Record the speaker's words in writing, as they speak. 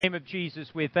In the name of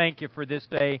Jesus, we thank you for this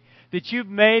day that you've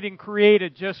made and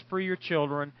created just for your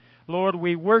children. Lord,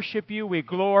 we worship you, we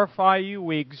glorify you,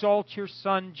 we exalt your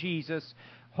Son, Jesus.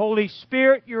 Holy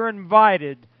Spirit, you're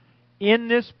invited in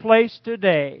this place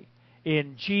today.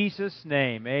 In Jesus'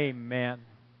 name, amen.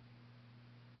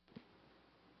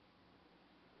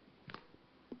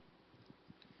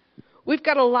 We've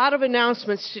got a lot of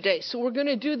announcements today, so we're going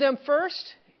to do them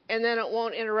first, and then it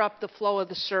won't interrupt the flow of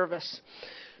the service.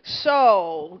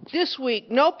 So, this week,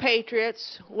 no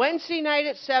Patriots, Wednesday night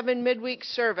at 7, midweek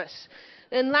service.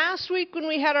 And last week when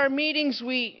we had our meetings,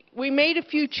 we made a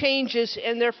few changes,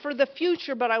 and they're for the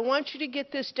future, but I want you to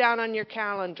get this down on your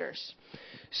calendars.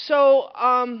 So,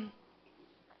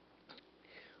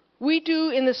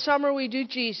 in the summer, we do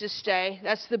Jesus Day.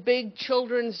 That's the big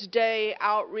Children's Day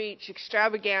outreach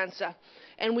extravaganza.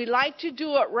 And we like to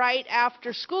do it right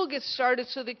after school gets started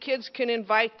so the kids can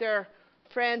invite their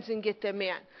friends and get them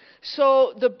in.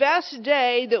 So the best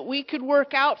day that we could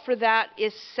work out for that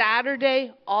is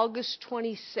Saturday, August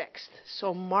 26th.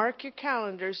 So mark your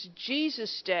calendars.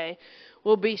 Jesus Day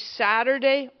will be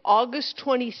Saturday, August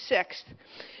 26th.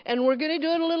 And we're going to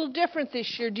do it a little different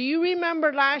this year. Do you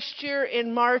remember last year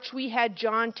in March we had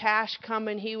John Tash come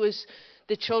and he was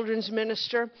the children's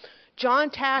minister?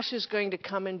 John Tash is going to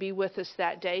come and be with us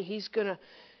that day. He's going to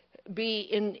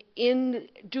be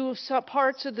do some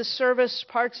parts of the service,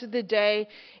 parts of the day,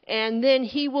 and then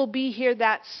he will be here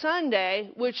that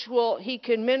Sunday, he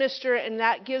can minister, and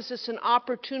that gives us an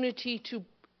opportunity to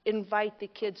invite the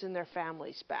kids and their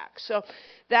families back. So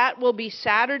that will be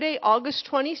Saturday, August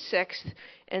 26th,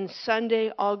 and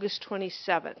Sunday, August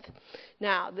 27th.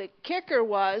 Now, the kicker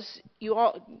was,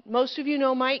 most of you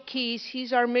know Mike Keys.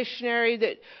 He's our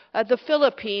missionary at the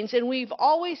Philippines, and we've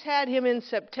always had him in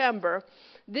September.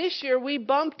 This year, we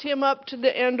bumped him up to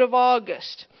the end of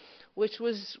August, which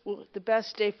was the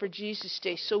best day for Jesus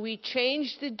Day. So we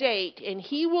changed the date, and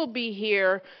he will be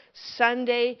here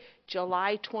Sunday,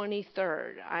 July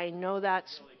 23rd. I know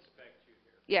that's...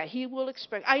 Yeah, he will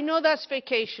expect... I know that's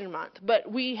vacation month,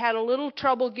 but we had a little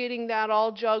trouble getting that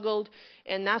all juggled,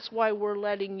 and that's why we're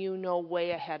letting you know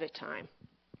way ahead of time.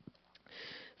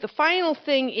 The final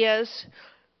thing is...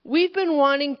 We've been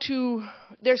wanting to,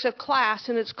 there's a class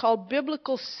and it's called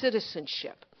Biblical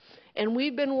Citizenship. And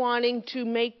we've been wanting to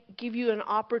give you an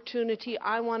opportunity.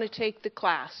 I want to take the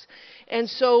class. And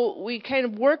so we kind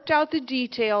of worked out the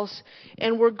details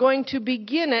and we're going to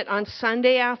begin it on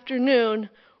Sunday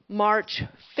afternoon, March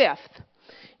 5th.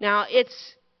 Now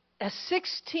it's a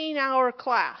 16-hour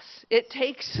class. It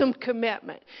takes some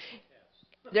commitment.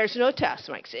 There's no test,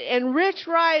 Mike. And Rich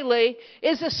Riley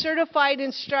is a certified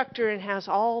instructor and has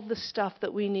all the stuff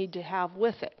that we need to have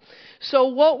with it. So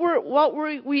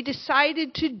what we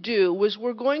decided to do was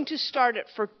we're going to start it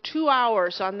for 2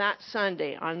 hours on that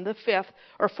Sunday, on the 5th,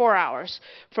 or 4 hours,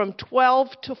 from 12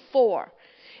 to 4.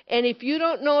 And if you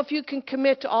don't know if you can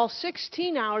commit to all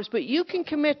 16 hours, but you can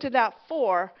commit to that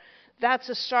 4, that's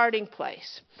a starting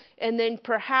place. And then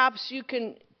perhaps you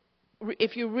can...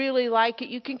 If you really like it,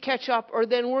 you can catch up, or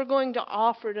then we're going to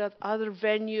offer it at other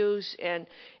venues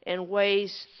and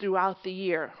ways throughout the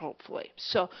year, hopefully.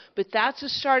 But that's a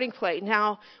starting place.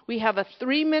 Now, we have a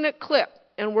 3-minute clip,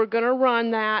 and we're going to run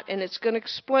that, and it's going to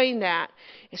explain that.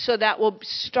 So that will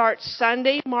start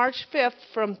Sunday, March 5th,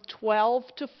 from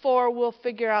 12 to 4. We'll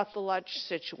figure out the lunch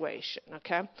situation,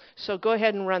 okay? So go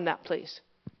ahead and run that, please.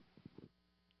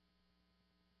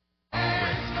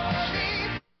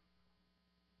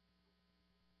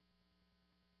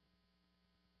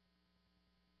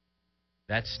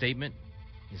 That statement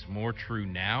is more true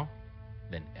now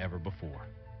than ever before.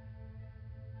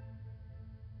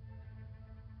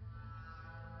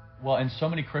 Well, and so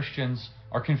many Christians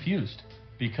are confused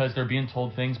because they're being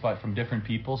told things from different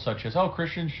people, such as,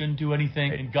 Christians shouldn't do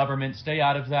anything in government, stay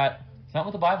out of that. It's not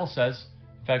what the Bible says.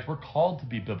 In fact, we're called to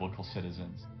be biblical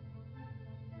citizens.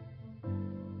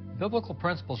 Biblical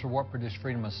principles are what produce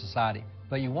freedom of society,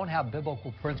 but you won't have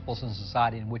biblical principles in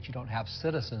society in which you don't have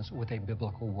citizens with a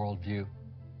biblical worldview.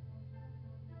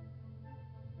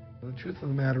 The truth of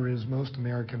the matter is most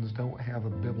Americans don't have a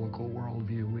biblical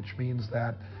worldview, which means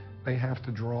that they have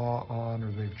to draw on,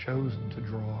 or they've chosen to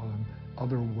draw on,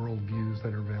 other worldviews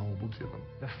that are available to them.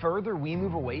 The further we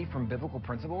move away from biblical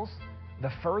principles,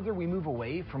 the further we move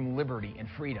away from liberty and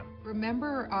freedom.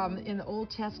 Remember in the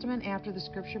Old Testament, after the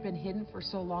scripture had been hidden for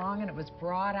so long and it was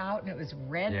brought out and it was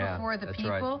read before the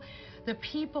people, right. The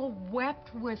people wept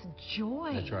with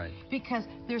joy. That's right. Because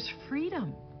there's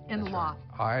freedom in the law.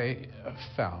 I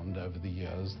found over the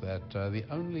years that the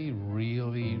only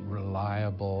really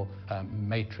reliable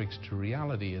matrix to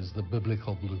reality is the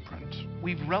biblical blueprint.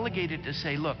 We've relegated to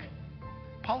say, look,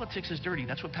 politics is dirty.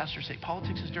 That's what pastors say.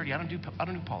 Politics is dirty. I don't do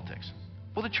politics.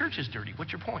 Well, the church is dirty.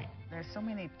 What's your point? There's so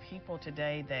many people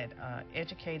today that are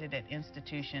educated at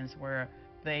institutions where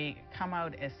they come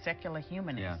out as secular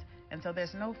humanists. Yeah. And so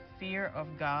there's no fear of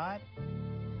God.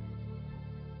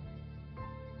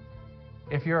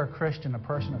 If you're a Christian, a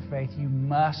person of faith, you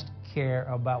must care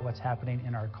about what's happening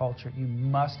in our culture. You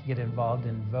must get involved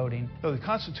in voting. No, the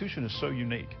Constitution is so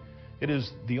unique. It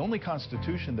is the only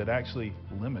Constitution that actually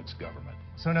limits government.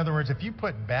 So in other words, if you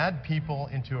put bad people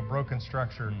into a broken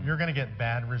structure, you're going to get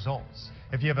bad results.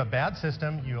 If you have a bad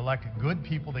system, you elect good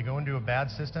people, they go into a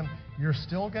bad system, you're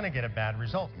still going to get a bad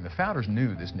result. The founders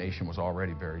knew this nation was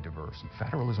already very diverse, and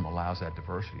federalism allows that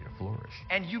diversity to flourish.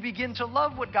 And you begin to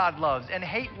love what God loves and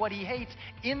hate what he hates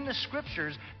in the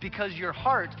scriptures because your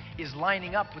heart is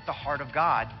lining up with the heart of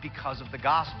God because of the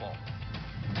gospel.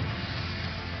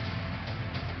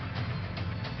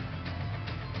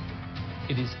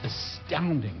 It is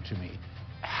astounding to me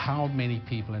how many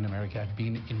people in America have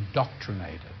been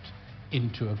indoctrinated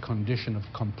into a condition of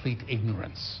complete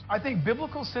ignorance. I think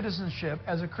biblical citizenship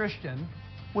as a Christian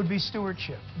would be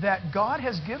stewardship. That God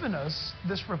has given us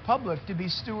this republic to be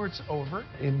stewards over.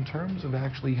 In terms of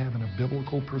actually having a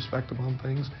biblical perspective on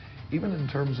things, even in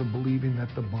terms of believing that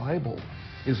the Bible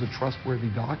is a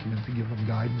trustworthy document to give them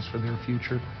guidance for their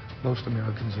future, most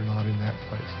Americans are not in that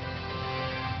place.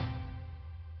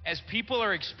 As people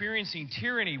are experiencing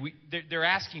tyranny, they're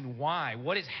asking why,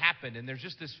 what has happened, and there's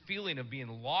just this feeling of being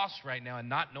lost right now and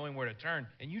not knowing where to turn.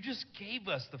 And you just gave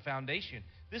us the foundation.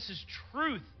 This is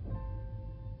truth.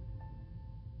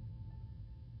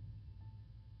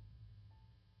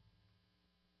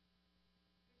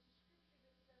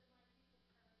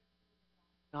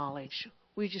 Knowledge.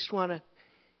 We just want to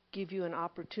give you an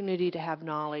opportunity to have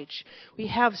knowledge. We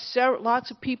have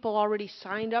lots of people already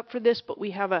signed up for this, but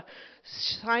we have a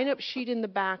sign-up sheet in the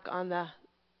back on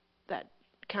that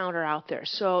counter out there.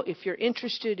 So if you're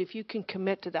interested, if you can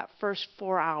commit to that first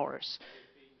 4 hours.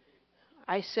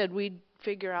 I said we'd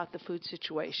figure out the food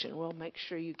situation. We'll make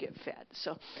sure you get fed.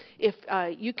 So if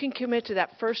you can commit to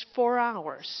that first 4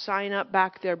 hours, sign up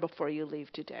back there before you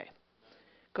leave today.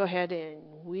 Go ahead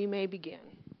and we may begin.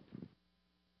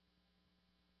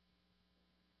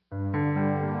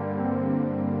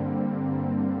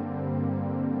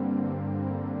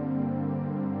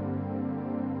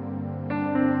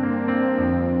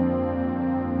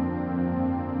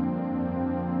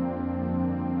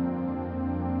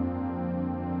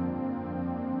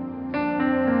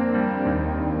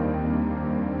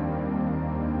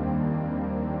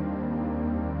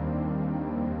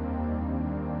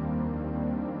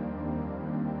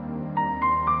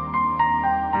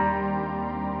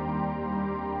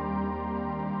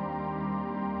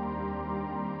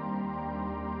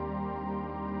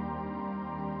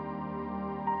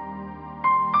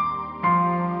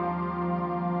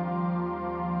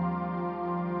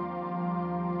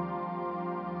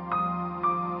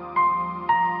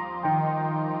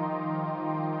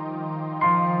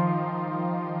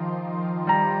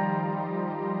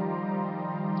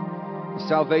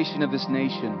 Salvation of this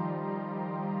nation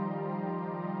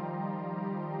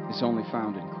is only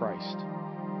found in Christ.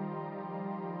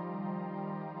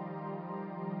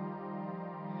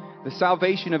 The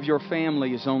salvation of your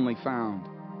family is only found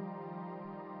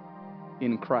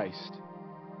in Christ.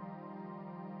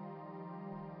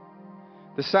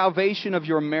 The salvation of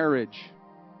your marriage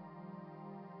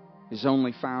is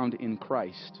only found in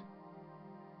Christ.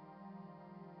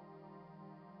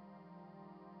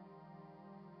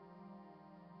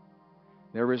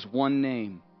 There is one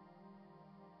name.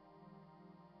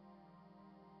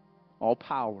 All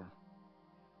power,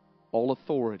 all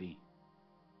authority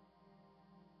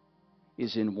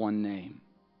is in one name.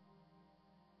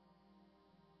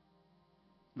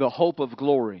 The hope of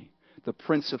glory, the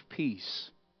Prince of Peace,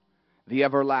 the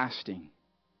everlasting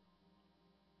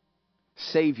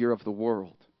Savior of the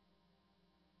world.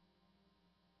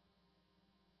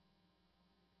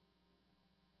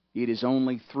 It is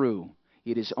only through,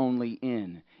 it is only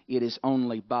in, it is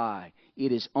only by,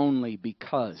 it is only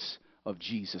because of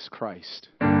Jesus Christ.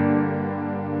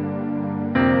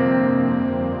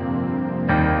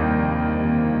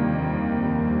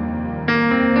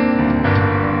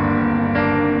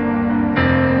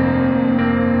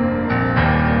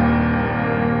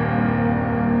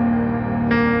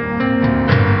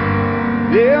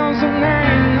 There's a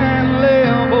name that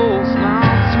levels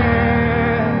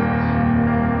mountains,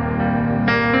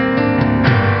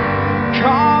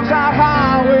 carves out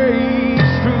highways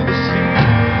through the seas.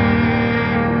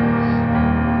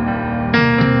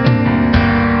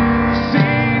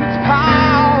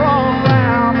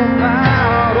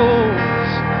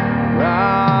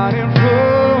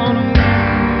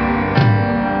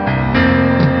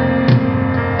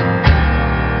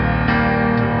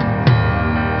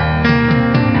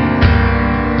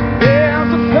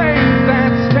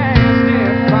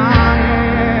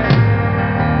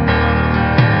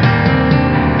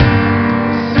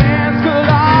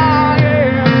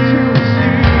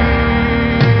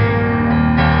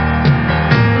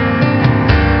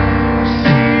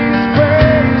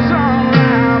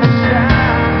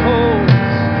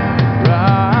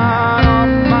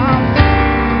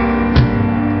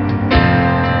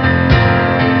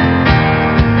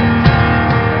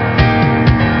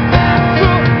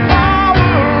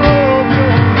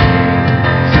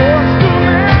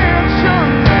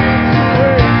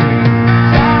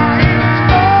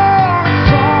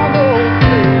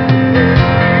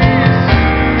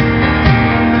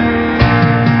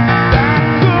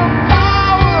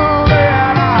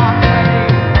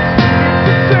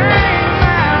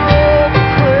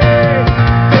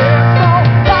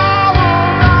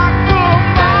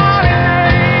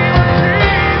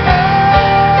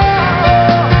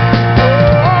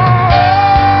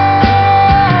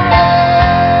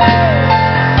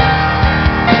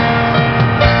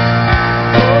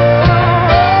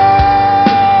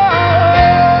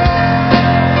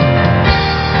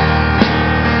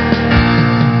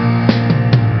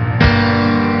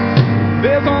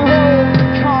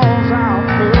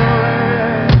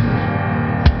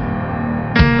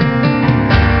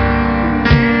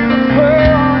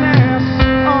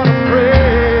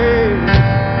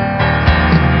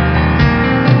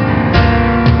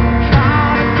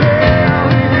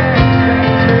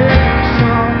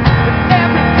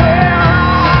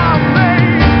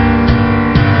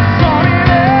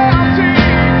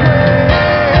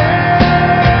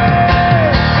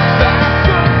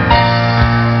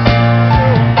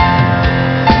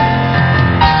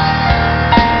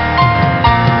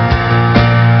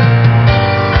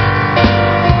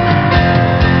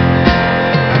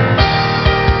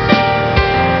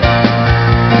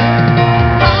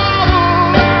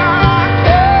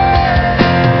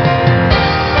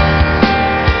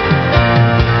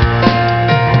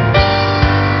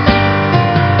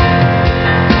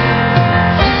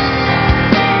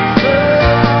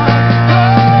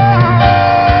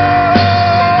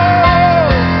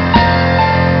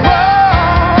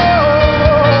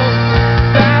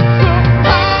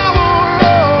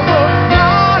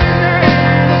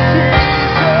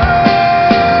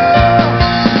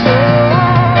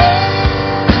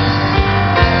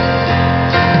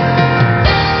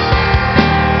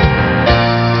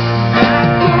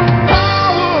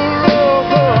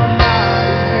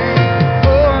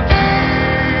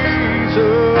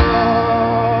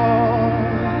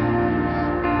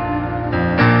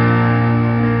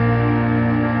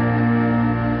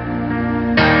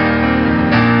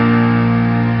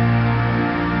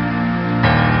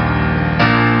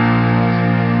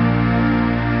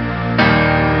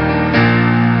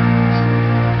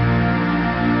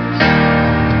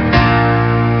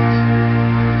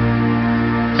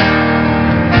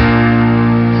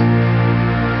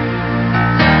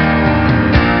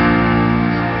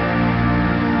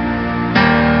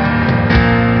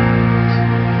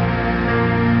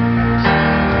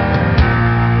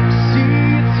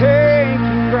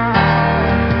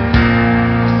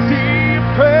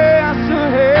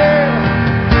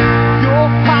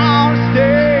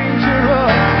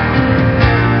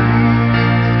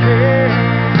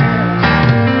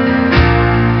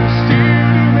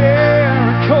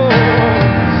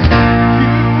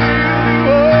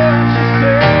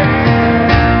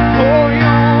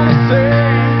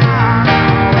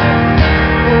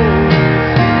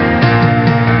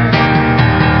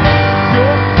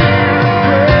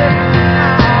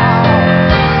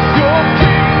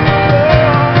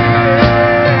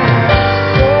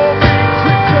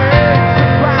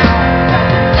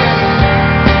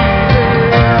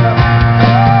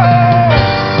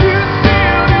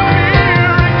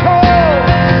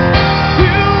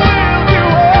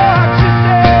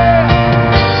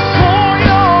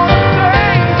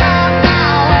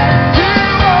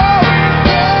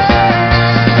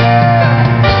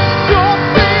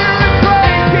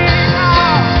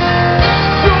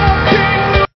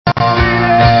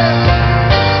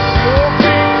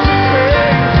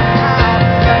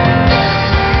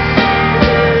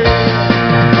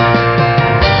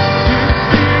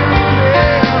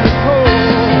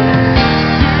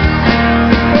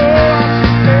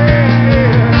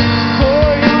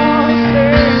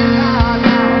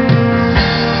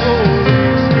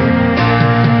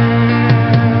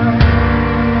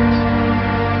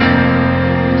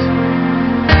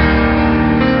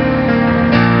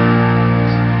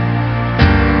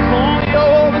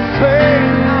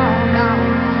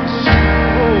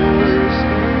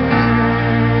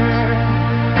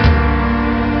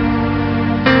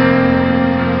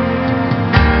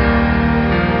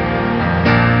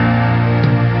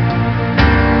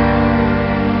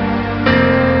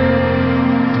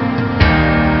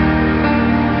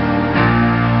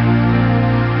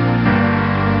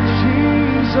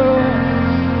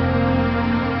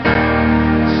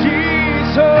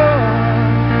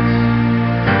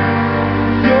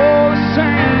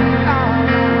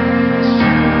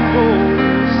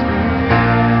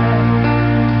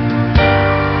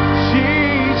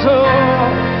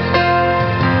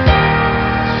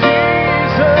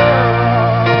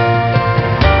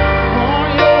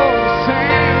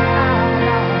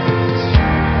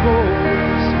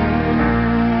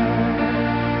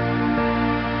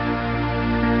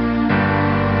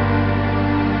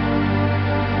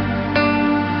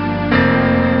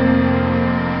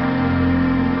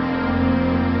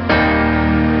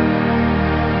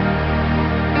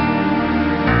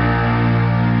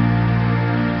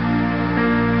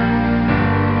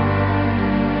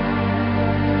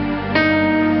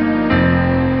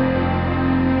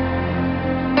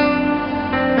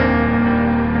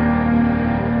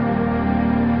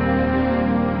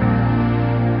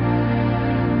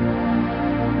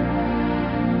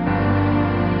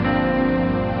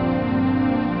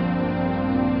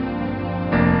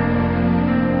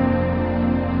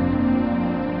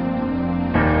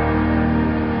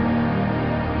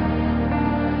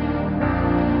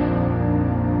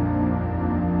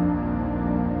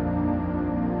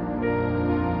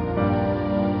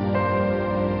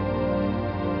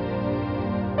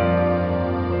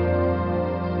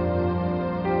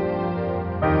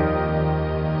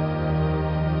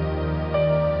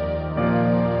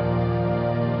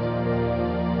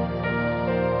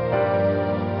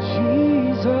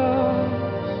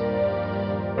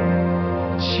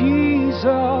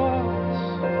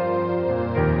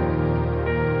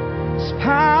 There's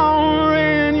power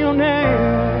in your name.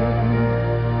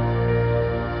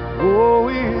 Oh,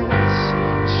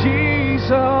 it's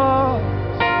Jesus.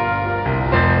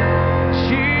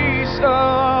 Jesus.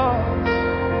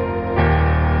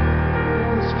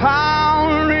 There's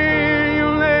power in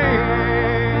your name.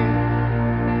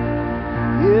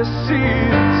 Yes,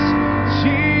 it's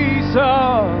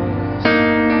Jesus.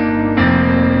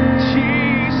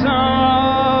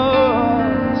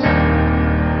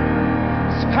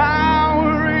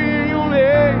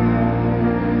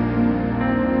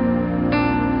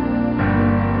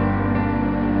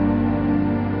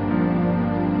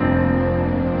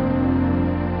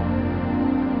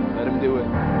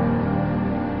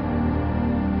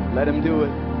 Let him do it.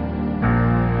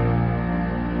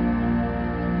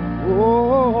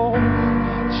 Oh,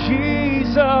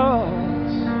 Jesus,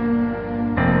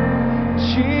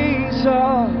 Jesus.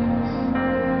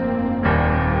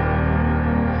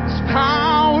 There's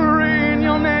power in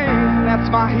your name. That's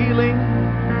my healing.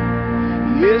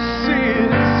 Yes,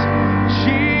 it's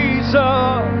Jesus.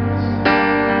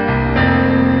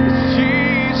 It's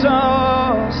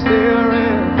Jesus. There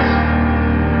is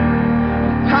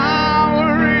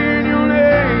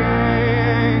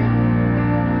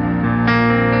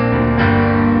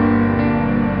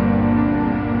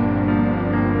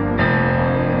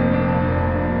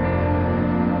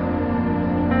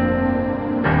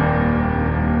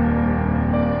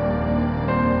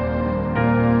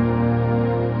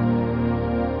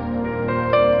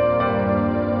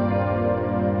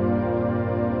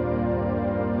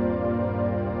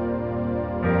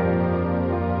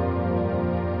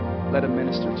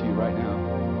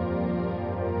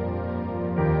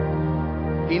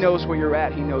He knows where you're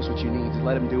at. He knows what you need.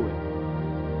 Let him do it.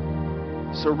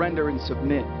 Surrender and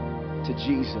submit to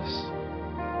Jesus.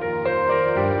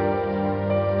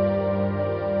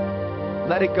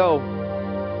 Let it go.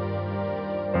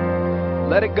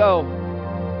 Let it go.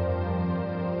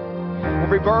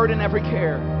 Every burden, every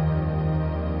care.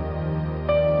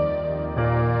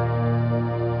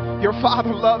 Your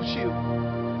Father loves you.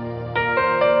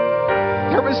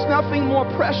 There is nothing more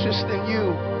precious than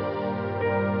you.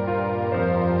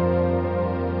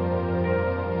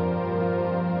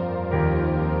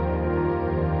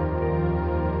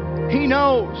 He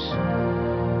knows.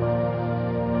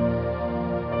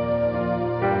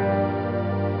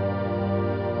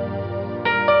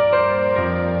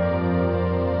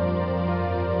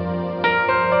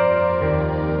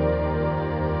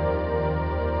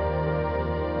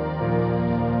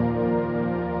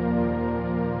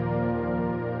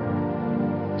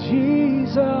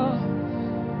 Jesus,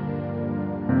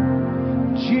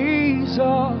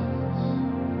 Jesus.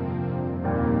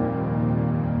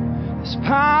 There's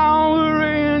power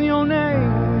in your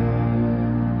name.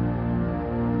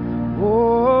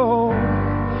 Oh,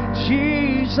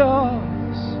 Jesus,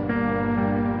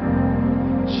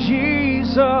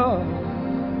 Jesus.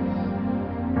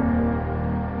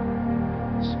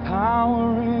 There's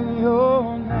power in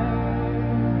your name.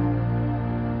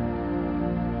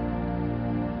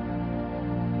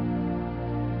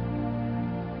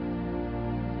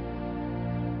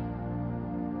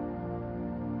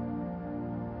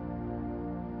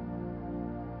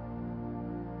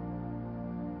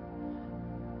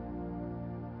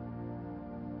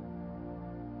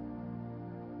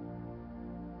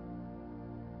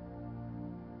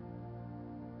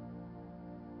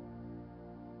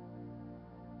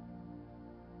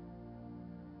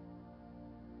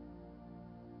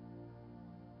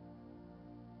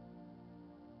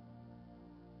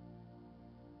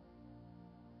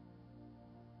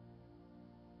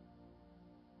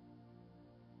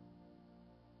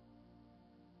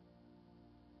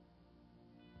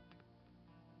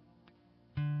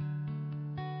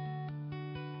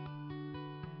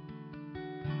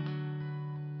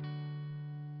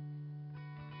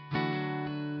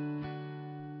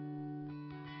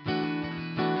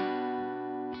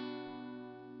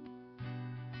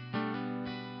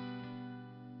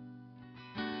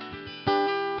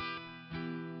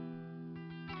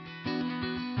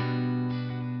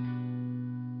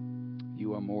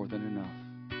 You are more than enough.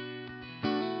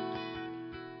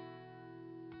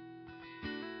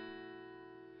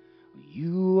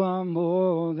 You are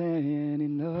more than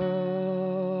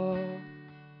enough.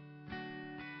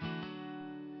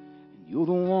 And you're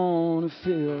the one who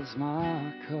fills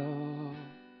my cup.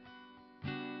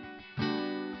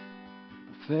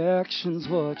 Perfection's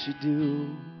what you do.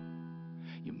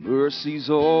 Your mercy's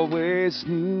always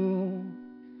new.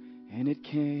 And it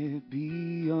can't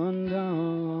be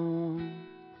undone.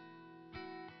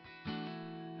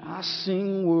 I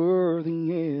sing words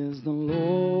Worthy is the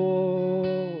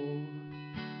Lord.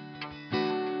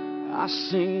 I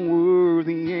sing,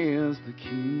 worthy is the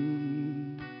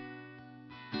King.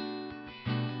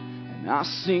 And I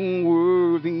sing,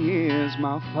 worthy is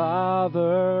my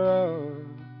Father.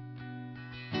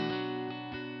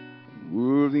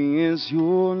 Worthy is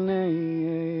your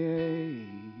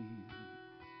name.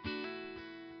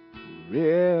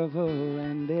 Forever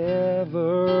and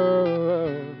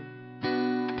ever.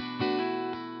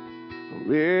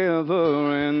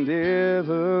 Forever and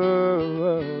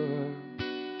ever.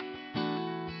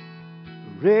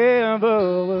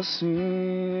 Forever will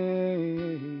sing.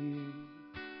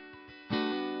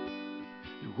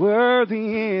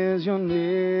 Worthy is your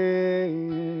name.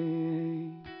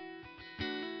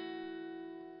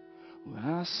 When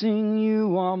I sing,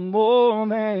 you are more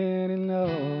than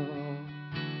enough.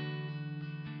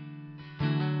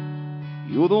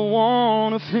 You're the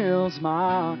one who fills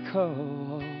my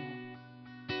cup.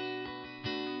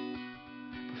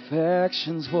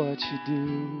 Perfection's what you do.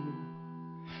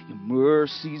 Your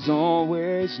mercy's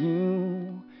always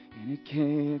new, and it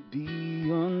can't be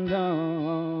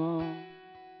undone.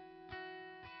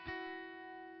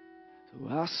 So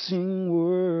I sing,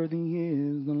 worthy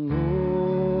is the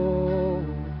Lord.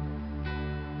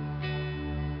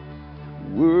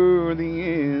 Worthy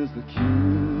is the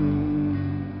King.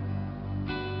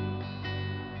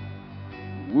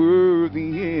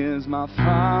 Worthy is my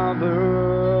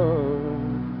Father.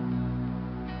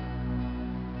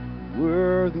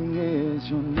 Worthy is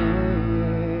your name.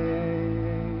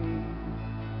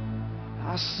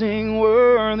 I sing,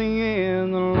 worthy is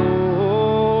the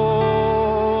Lord.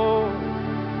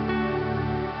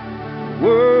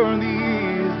 Worthy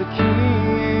is the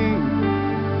King.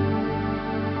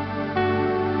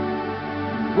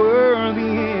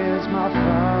 Worthy is my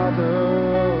Father.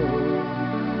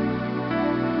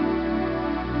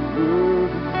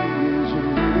 Worthy is your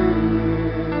name.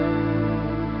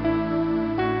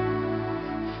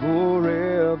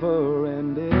 Forever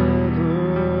and ever.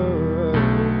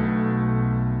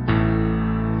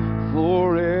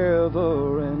 Forever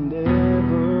and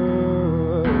ever.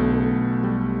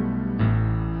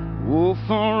 Oh,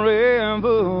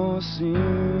 forever sing.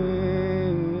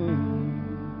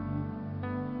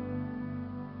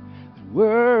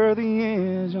 Worthy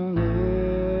is your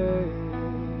name.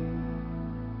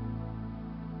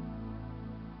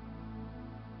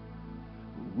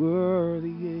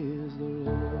 Worthy is the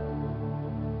Lord.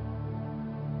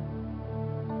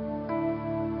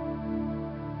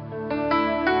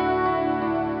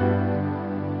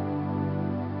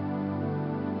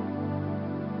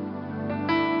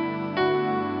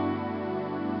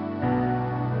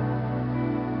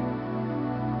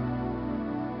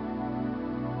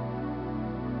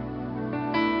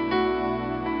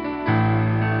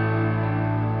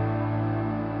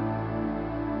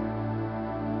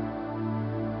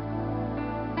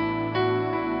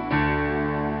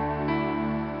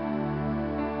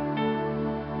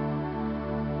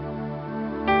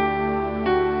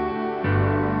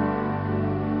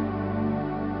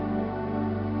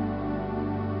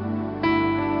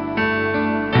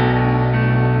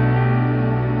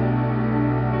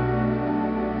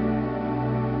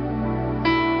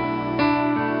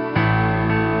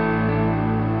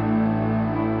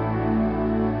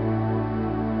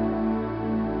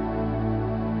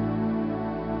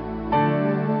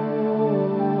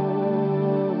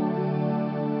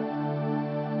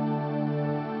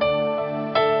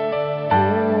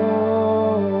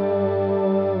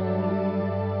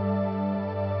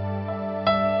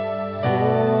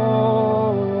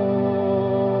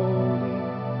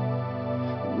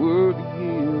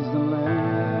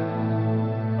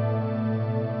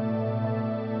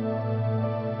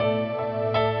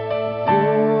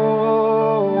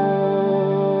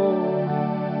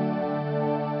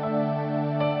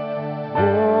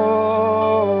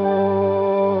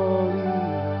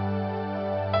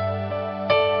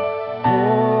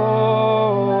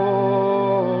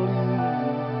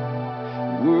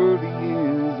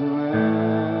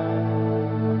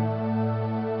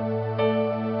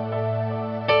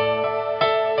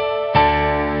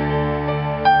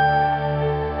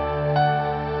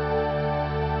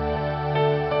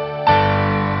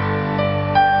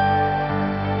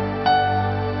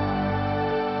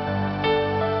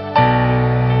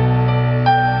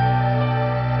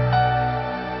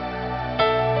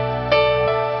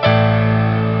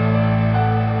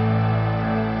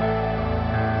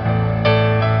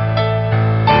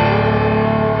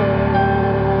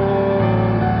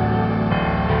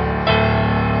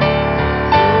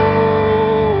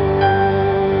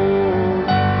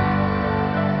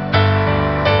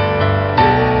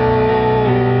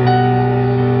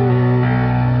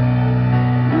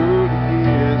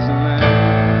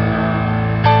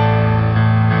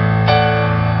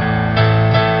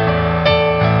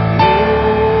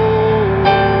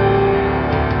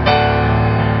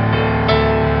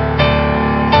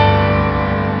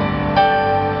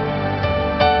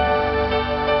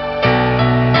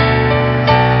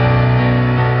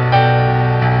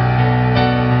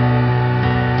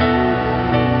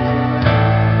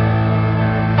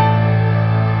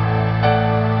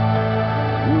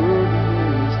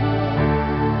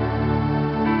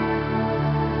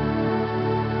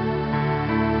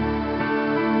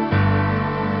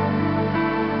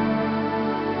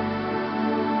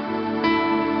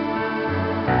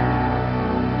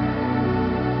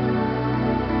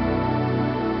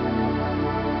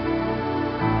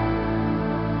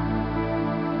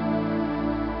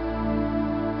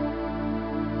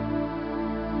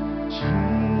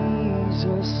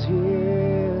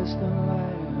 is the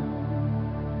Lamb.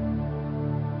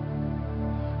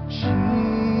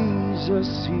 Jesus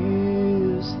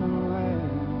is the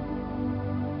Lamb.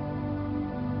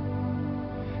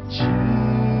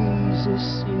 Jesus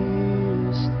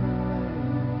is the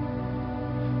Lamb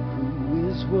who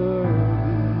is worthy.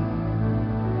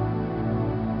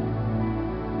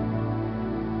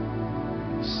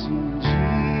 Sing,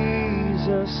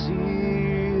 Jesus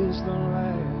is the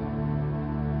Lamb.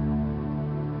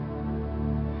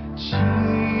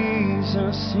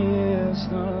 Jesus is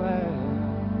the Lamb.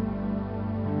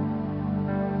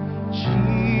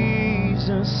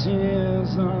 Jesus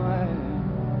is the Lamb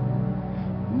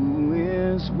who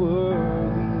is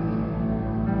worthy.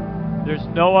 There's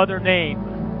no other name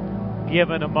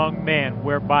given among men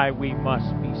whereby we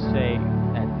must be saved.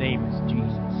 That name is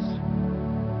Jesus.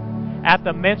 At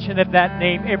the mention of that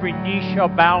name, every knee shall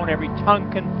bow and every tongue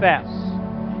confess,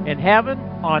 in heaven,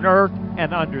 on earth,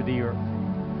 and under the earth.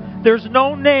 There's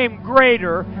no name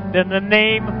greater than the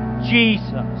name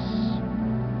Jesus.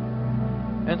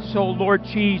 And so, Lord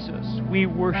Jesus, we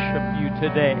worship you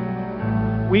today.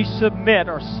 We submit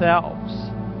ourselves,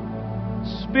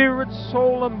 spirit,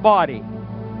 soul, and body,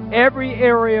 every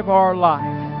area of our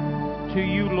life, to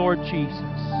you, Lord Jesus.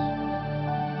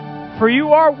 For you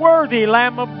are worthy,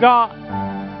 Lamb of God,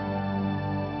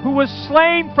 who was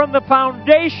slain from the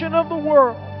foundation of the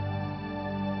world.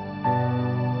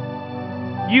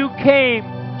 You came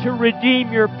to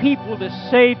redeem your people, to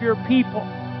save your people,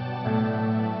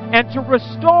 and to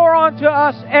restore unto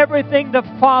us everything the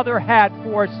Father had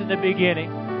for us in the beginning.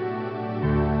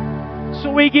 So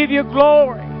we give you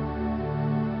glory,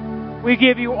 we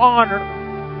give you honor,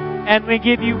 and we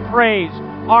give you praise,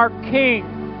 our King,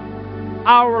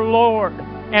 our Lord,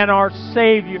 and our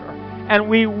Savior. And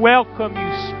we welcome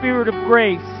you, Spirit of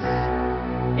grace,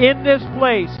 in this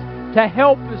place to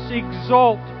help us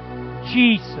exalt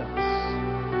Jesus,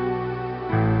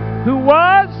 who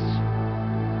was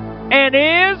and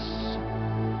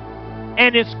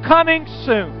is coming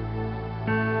soon.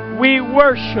 We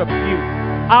worship you,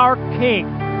 our King.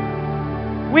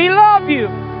 We love you.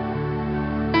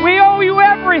 We owe you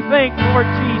everything, Lord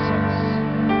Jesus.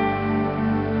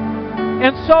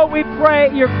 And so we pray,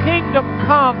 your kingdom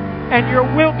come and your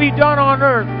will be done on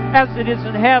earth as it is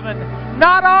in heaven.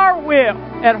 Not our will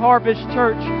at Harvest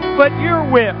Church, but your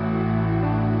will.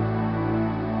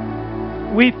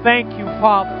 We thank you,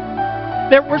 Father,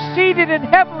 that we're seated in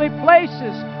heavenly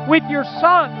places with your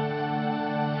Son.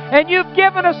 And you've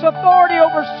given us authority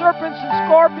over serpents and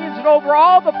scorpions and over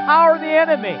all the power of the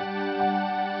enemy.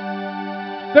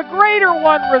 The greater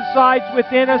one resides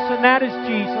within us, and that is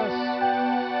Jesus.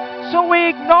 So we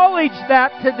acknowledge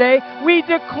that today. We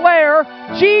declare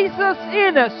Jesus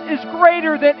in us is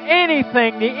greater than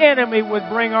anything the enemy would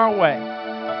bring our way.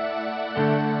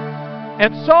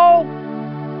 And so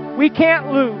we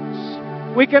can't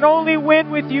lose. We can only win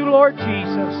with you, Lord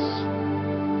Jesus.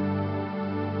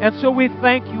 And so we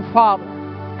thank you, Father,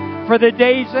 for the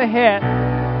days ahead.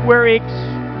 We're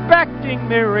expecting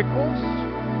miracles.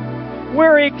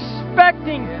 We're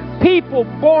expecting people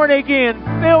born again,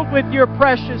 filled with your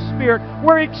precious Spirit.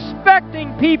 We're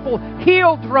expecting people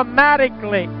healed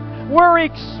dramatically. We're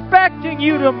expecting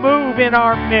you to move in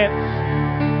our midst.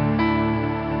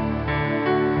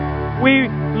 We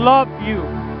love you,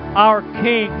 our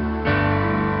King.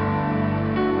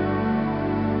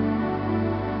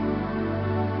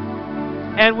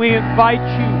 And we invite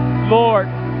you, Lord,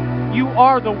 you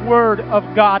are the Word of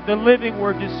God, the living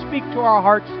Word, to speak to our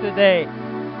hearts today.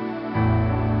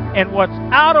 And what's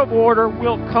out of order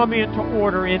will come into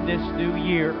order in this new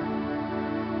year.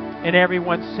 And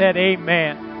everyone said,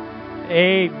 amen.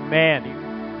 Amen. You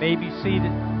may be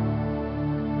seated.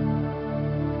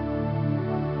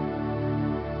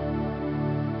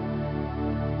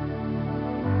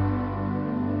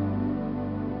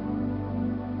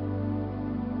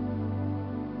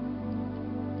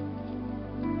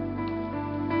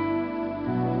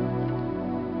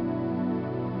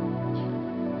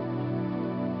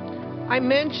 I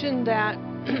mentioned that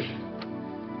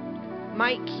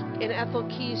Mike and Ethel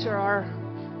Keys are our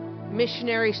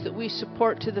missionaries that we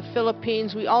support to the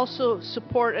Philippines. We also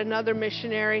support another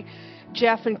missionary,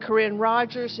 Jeff and Corinne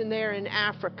Rogers, and they're in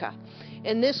Africa.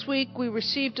 And this week we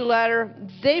received a letter.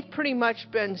 They've pretty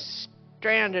much been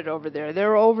stranded over there.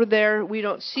 They're over there. We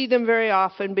don't see them very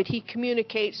often, but he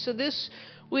communicates. So this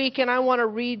week, and I want to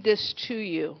read this to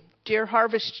you. Dear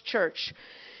Harvest Church,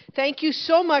 thank you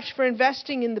so much for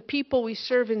investing in the people we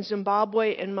serve in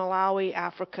Zimbabwe and Malawi,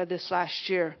 Africa this last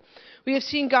year. We have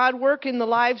seen God work in the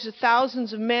lives of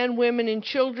thousands of men, women, and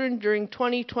children during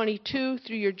 2022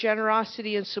 through your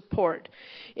generosity and support.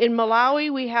 In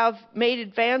Malawi, we have made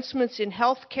advancements in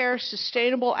healthcare,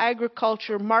 sustainable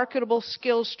agriculture, marketable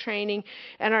skills training,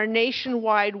 and our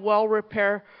nationwide well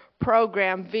repair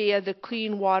program via the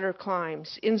Clean Water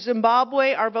Climbs. In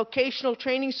Zimbabwe, our vocational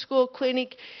training school,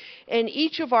 clinic, and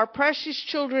each of our precious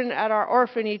children at our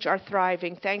orphanage are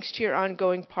thriving thanks to your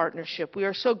ongoing partnership. We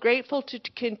are so grateful that you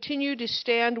continue to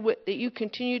stand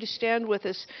with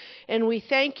us, and we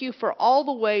thank you for all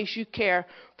the ways you care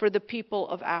for the people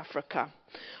of Africa.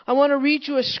 I want to read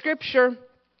you a scripture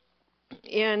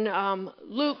in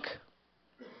Luke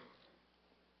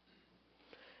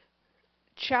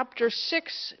chapter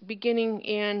 6, beginning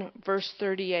in verse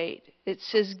 38. It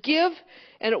says, "Give,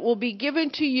 and it will be given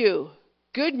to you.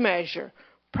 Good measure,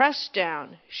 pressed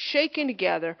down, shaken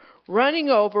together, running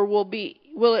over,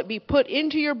 will it be put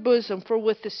into your bosom, for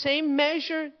with the same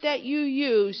measure that you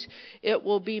use, it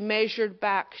will be measured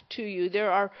back to you."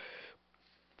 There are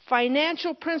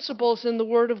financial principles in the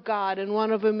Word of God, and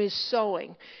one of them is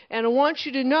sowing. And I want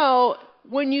you to know,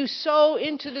 when you sow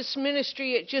into this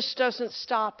ministry, it just doesn't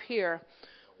stop here.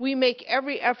 We make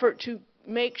every effort to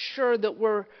make sure that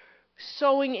we're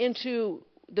sowing into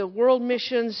the world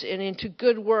missions and into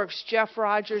good works. Jeff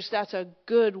Rogers, that's a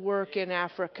good work in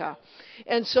Africa.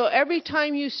 And so every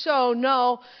time you sow,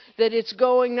 know that it's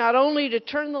going not only to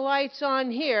turn the lights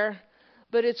on here,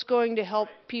 but it's going to help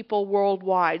people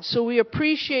worldwide. So we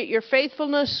appreciate your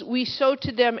faithfulness. We sow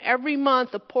to them every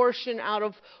month a portion out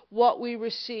of what we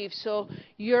receive. So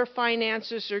your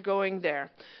finances are going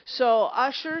there. So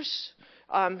ushers,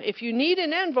 if you need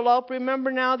an envelope,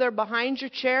 remember now they're behind your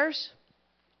chairs.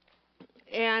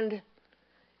 And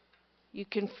you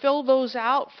can fill those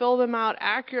out, fill them out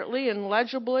accurately and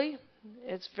legibly.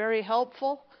 It's very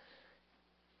helpful.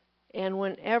 And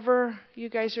whenever you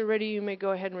guys are ready, you may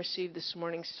go ahead and receive this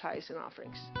morning's tithes and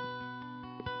offerings.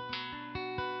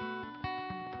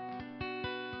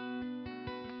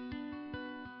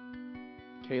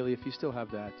 Kaylee, if you still have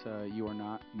that, you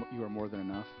are more than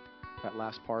enough. That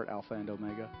last part, Alpha and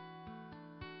Omega.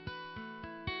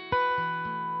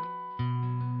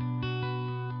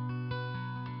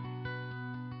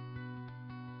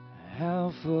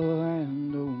 Alpha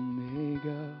and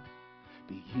Omega,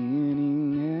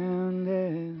 beginning and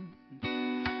end,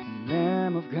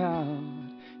 Lamb of God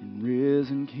and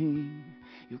risen King,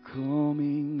 you're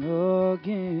coming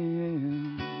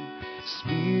again.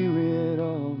 Spirit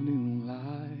of new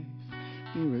life,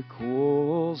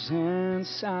 miracles and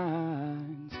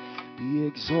signs, be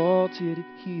exalted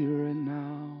here and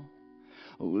now.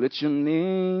 Oh, let your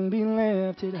name be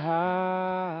lifted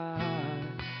high.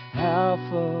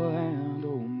 Alpha and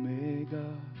Omega,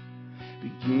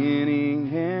 beginning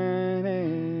and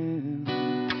end,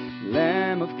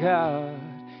 Lamb of God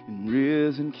and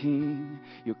risen King,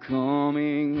 you're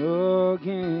coming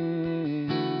again.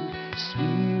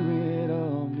 Spirit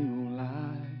of new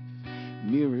life,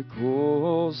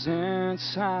 miracles and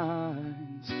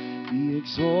signs, be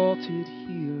exalted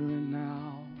here and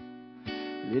now.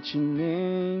 Let your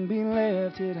name be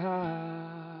lifted high.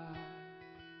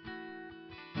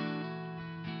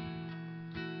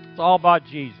 It's all about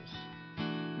Jesus.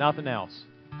 Nothing else.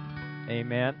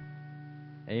 Amen.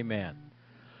 Amen.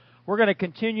 We're going to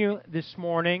continue this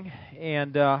morning,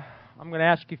 and I'm going to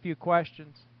ask you a few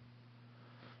questions.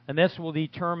 And this will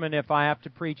determine if I have to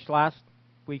preach last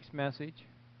week's message.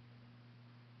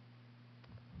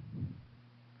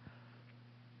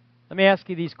 Let me ask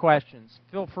you these questions.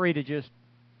 Feel free to just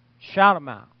shout them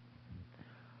out.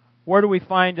 Where do we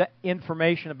find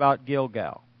information about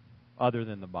Gilgal other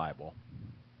than the Bible?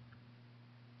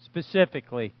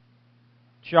 Specifically,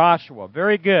 Joshua.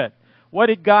 Very good. What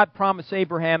did God promise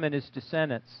Abraham and his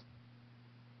descendants?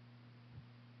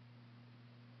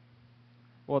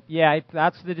 Well, yeah,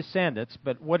 that's the descendants,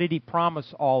 but what did he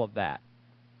promise all of that?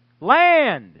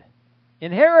 Land,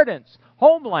 inheritance,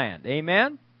 homeland.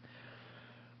 Amen?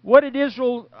 What did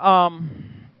Israel,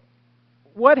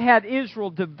 what had Israel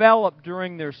developed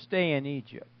during their stay in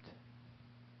Egypt?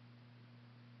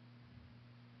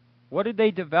 What did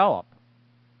they develop?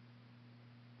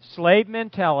 Slave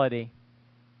mentality.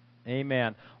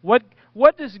 Amen. What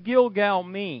does Gilgal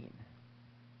mean?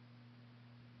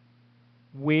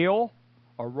 Wheel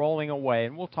or rolling away?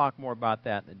 And we'll talk more about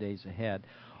that in the days ahead.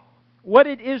 What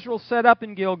did Israel set up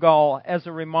in Gilgal as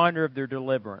a reminder of their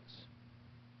deliverance?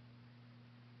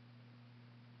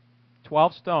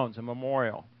 12 stones, a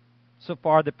memorial. So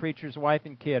far, the preacher's wife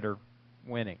and kid are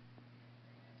winning.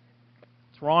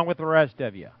 What's wrong with the rest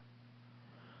of you?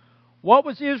 What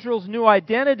was Israel's new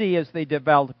identity as they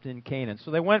developed in Canaan? So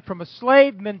they went from a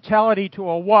slave mentality to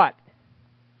a what?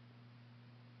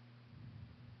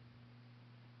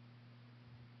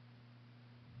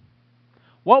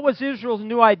 What was Israel's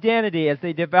new identity as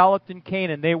they developed in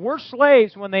Canaan? They were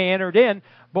slaves when they entered in,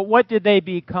 but what did they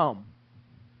become?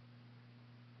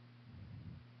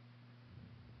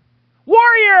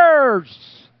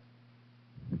 Warriors!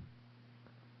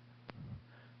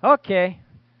 Okay.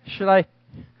 Should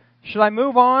I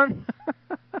move on?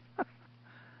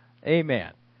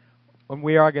 Amen. And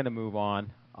we are going to move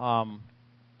on. I'm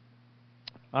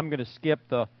going to skip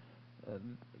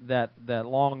that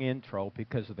long intro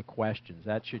because of the questions.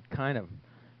 That should kind of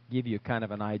give you kind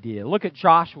of an idea. Look at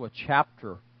Joshua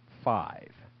chapter 5.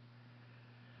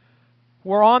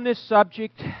 We're on this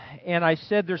subject, and I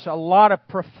said there's a lot of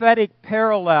prophetic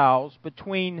parallels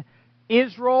between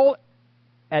Israel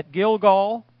at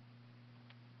Gilgal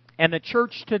and the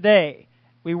church today.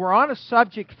 We were on a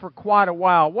subject for quite a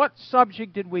while. What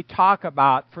subject did we talk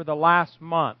about for the last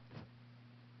month?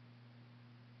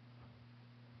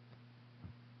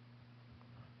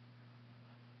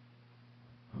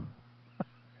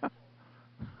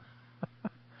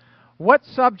 What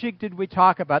subject did we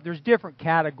talk about? There's different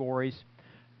categories.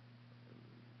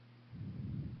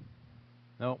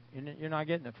 No, you're not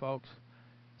getting it, folks.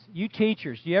 You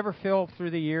teachers, do you ever feel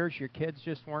through the years your kids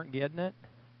just weren't getting it?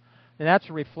 And that's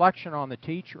a reflection on the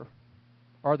teacher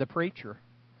or the preacher.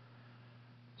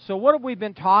 So what have we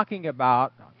been talking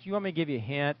about? Do you want me to give you a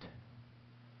hint?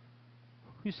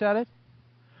 Who said it?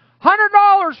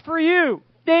 $100 for you.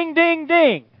 Ding, ding,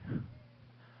 ding.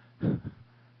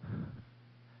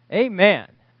 Amen.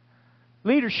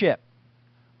 Leadership.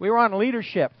 We were on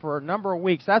leadership for a number of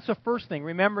weeks. That's the first thing.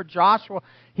 Remember Joshua?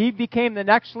 He became the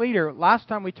next leader. Last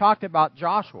time we talked about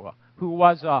Joshua, who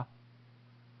was a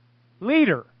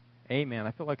leader. Amen.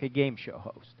 I feel like a game show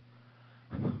host.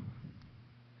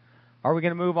 Are we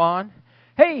going to move on?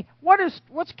 Hey,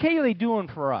 what's Kaylee doing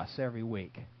for us every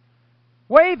week?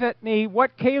 Wave at me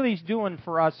what Kaylee's doing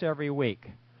for us every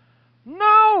week.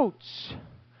 Notes!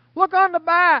 Look on the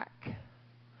back.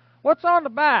 What's on the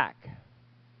back?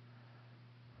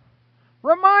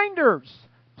 Reminders.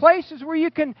 Places where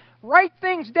you can write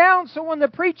things down so when the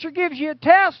preacher gives you a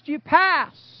test, you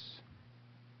pass.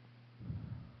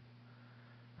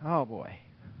 Oh boy.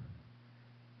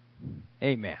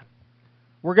 Amen.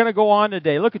 We're going to go on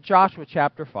today. Look at Joshua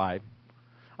chapter 5.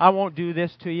 I won't do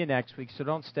this to you next week, so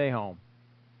don't stay home,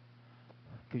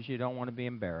 because you don't want to be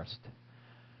embarrassed.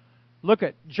 Look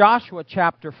at Joshua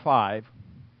chapter 5.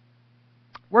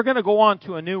 We're going to go on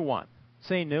to a new one.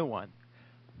 Say new one.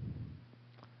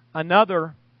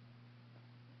 Another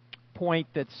point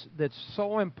that's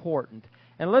so important.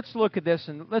 And let's look at this,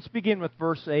 and let's begin with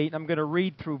verse 8. I'm going to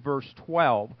read through verse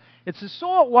 12. It says,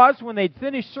 "So it was when they'd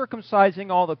finished circumcising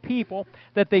all the people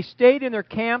that they stayed in their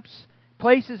camps,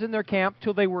 places in their camp,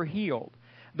 till they were healed.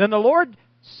 Then the Lord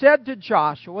said to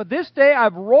Joshua, 'This day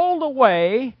I've rolled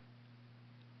away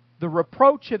the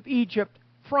reproach of Egypt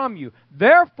from you.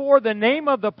 Therefore the name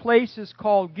of the place is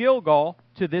called Gilgal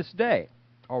to this day,'"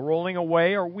 or rolling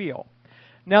away or wheel.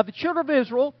 "Now the children of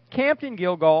Israel camped in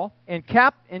Gilgal and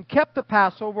kept the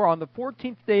Passover on the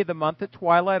 14th day of the month at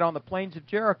twilight on the plains of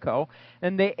Jericho.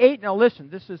 And they ate," now listen,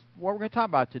 this is what we're going to talk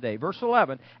about today. Verse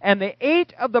 11, "And they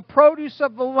ate of the produce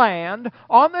of the land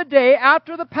on the day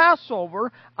after the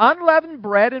Passover, unleavened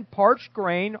bread and parched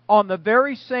grain on the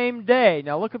very same day."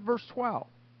 Now look at verse 12.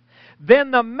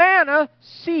 "Then the manna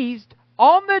ceased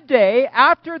on the day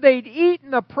after they'd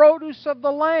eaten the produce of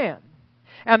the land.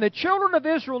 And the children of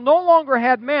Israel no longer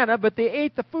had manna, but they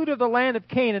ate the food of the land of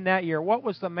Canaan that year." What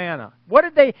was the manna? What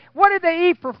did they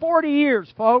eat for 40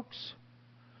 years, folks?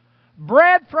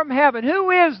 Bread from heaven. Who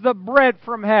is the bread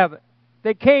from heaven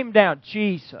that came down?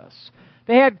 Jesus.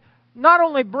 They had not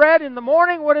only bread in the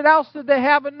morning, what else did they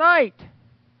have at night?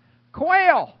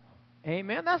 Quail.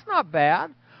 Amen. That's not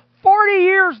bad. 40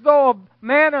 years though of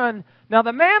manna. And now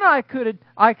the manna I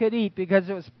could eat because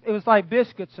it was like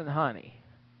biscuits and honey.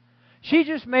 She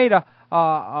just made a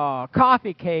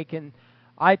coffee cake, and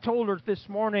I told her this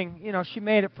morning, she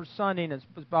made it for Sunday and it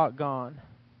was about gone.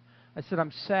 I said,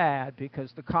 I'm sad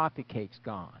because the coffee cake's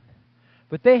gone.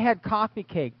 But they had coffee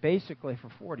cake basically for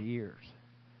 40 years.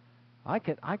 I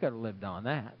could have lived on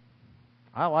that.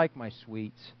 I like my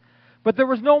sweets. But there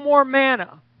was no more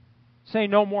manna. Say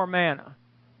no more manna.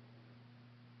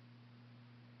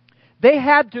 They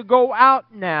had to go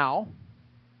out now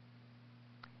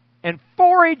and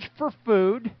forage for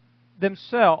food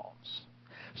themselves.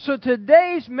 So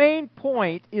today's main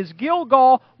point is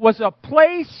Gilgal was a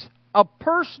place of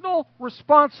personal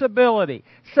responsibility.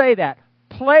 Say that.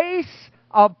 Place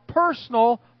of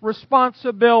personal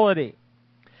responsibility.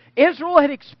 Israel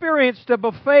had experienced a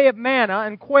buffet of manna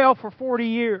and quail for 40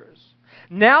 years.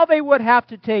 Now they would have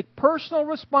to take personal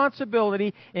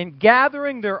responsibility in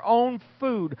gathering their own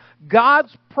food.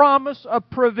 God's promise of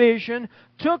provision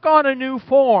took on a new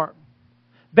form.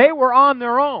 They were on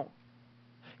their own.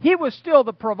 He was still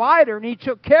the provider, and He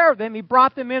took care of them. He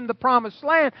brought them into the promised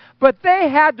land. But they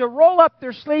had to roll up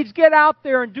their sleeves, get out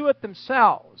there, and do it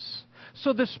themselves.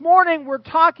 So this morning we're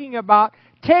talking about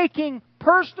taking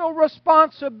personal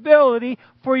responsibility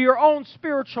for your own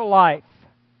spiritual life.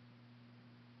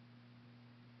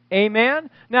 Amen?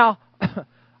 Now,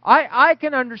 I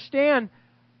can understand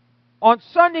on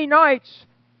Sunday nights,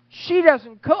 she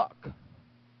doesn't cook.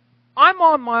 I'm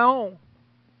on my own.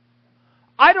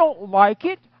 I don't like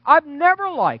it. I've never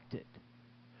liked it.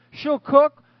 She'll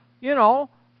cook,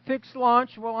 fix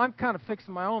lunch. Well, I'm kind of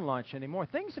fixing my own lunch anymore.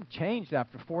 Things have changed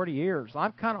after 40 years.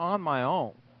 I'm kind of on my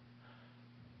own.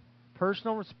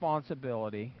 Personal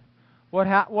responsibility. What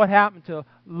happened to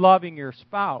loving your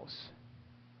spouse?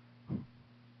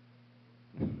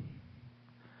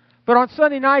 But on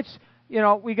Sunday nights,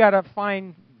 we got to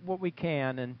find what we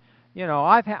can, and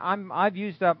I've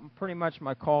used up pretty much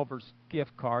my Culver's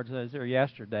gift cards. I was there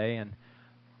yesterday, and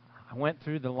I went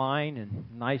through the line, and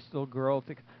nice little girl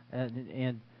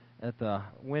and at the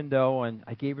window, and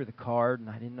I gave her the card, and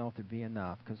I didn't know if there'd be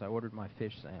enough because I ordered my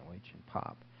fish sandwich and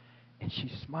pop. And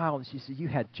she smiled and she said, "You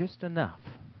had just enough."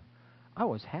 I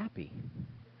was happy.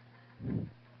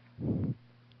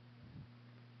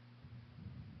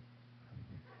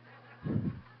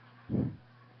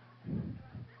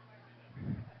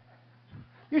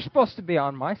 You're supposed to be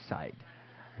on my side.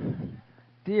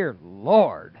 Dear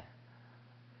Lord.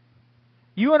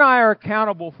 You and I are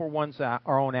accountable for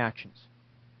our own actions.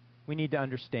 We need to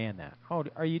understand that. Oh,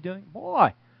 are you doing?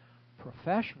 Boy,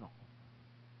 professional.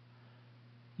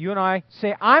 You and I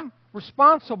say, I'm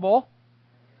responsible.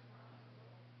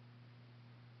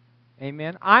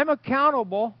 Amen. I'm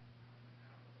accountable.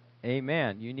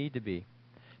 Amen. You need to be.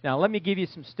 Now, let me give you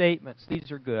some statements.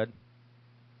 These are good.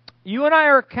 You and I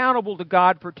are accountable to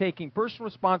God for taking personal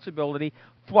responsibility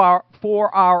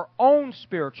for our own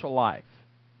spiritual life.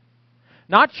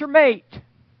 Not your mate.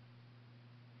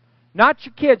 Not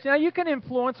your kids. Now, you can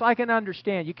influence, I can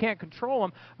understand. You can't control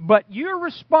them. But you're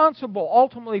responsible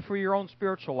ultimately for your own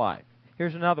spiritual life.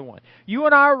 Here's another one. You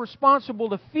and I are responsible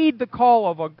to feed the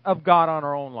call of God on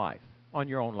our own life, on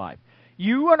your own life.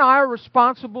 You and I are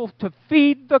responsible to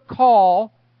feed the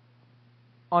call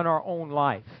on our own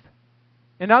life.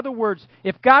 In other words,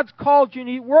 if God's called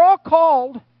you, we're all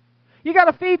called. You got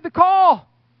to feed the call.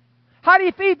 How do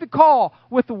you feed the call?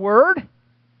 With the Word.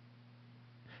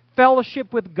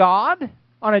 Fellowship with God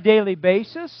on a daily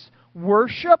basis.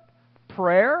 Worship.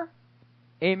 Prayer.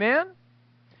 Amen?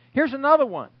 Here's another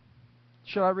one.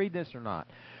 Should I read this or not?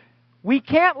 We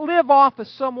can't live off of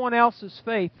someone else's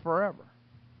faith forever.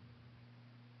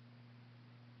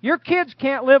 Your kids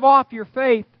can't live off your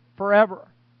faith forever.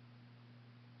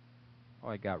 Oh,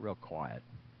 it got real quiet.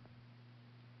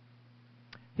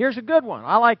 Here's a good one.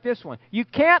 I like this one. You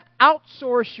can't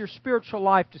outsource your spiritual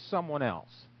life to someone else.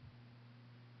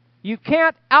 You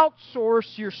can't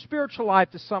outsource your spiritual life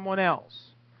to someone else.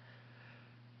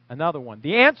 Another one.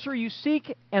 The answer you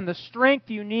seek and the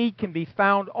strength you need can be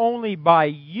found only by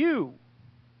you,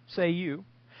 say you,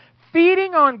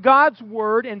 feeding on God's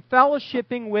Word and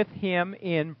fellowshipping with Him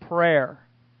in prayer.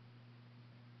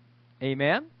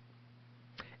 Amen?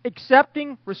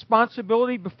 Accepting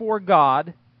responsibility before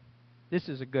God. This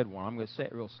is a good one. I'm going to say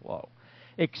it real slow.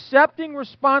 Accepting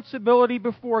responsibility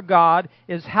before God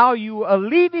is how you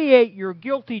alleviate your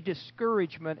guilty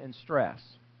discouragement and stress.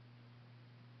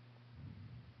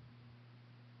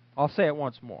 I'll say it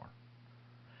once more.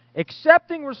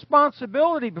 Accepting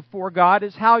responsibility before God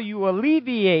is how you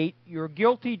alleviate your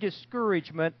guilty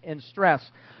discouragement and stress.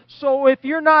 So if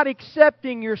you're not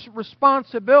accepting your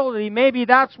responsibility, maybe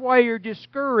that's why you're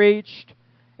discouraged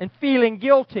and feeling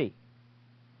guilty.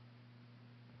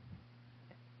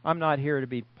 I'm not here to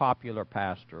be popular,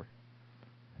 pastor.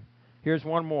 Here's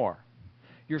one more.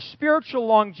 Your spiritual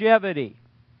longevity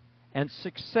and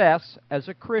success as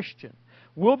a Christian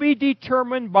will be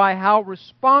determined by how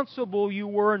responsible you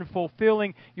were in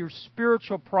fulfilling your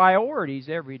spiritual priorities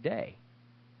every day.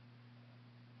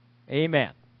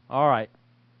 Amen. All right.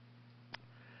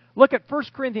 Look at 1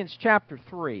 Corinthians chapter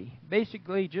 3.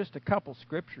 Basically, just a couple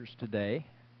scriptures today.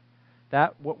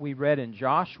 That what we read in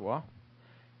Joshua.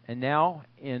 And now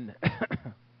in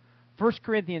 1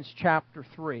 Corinthians chapter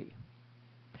 3.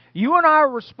 You and I are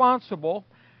responsible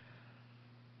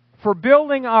for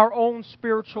building our own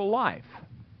spiritual life.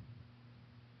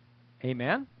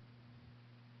 Amen?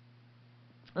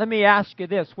 Let me ask you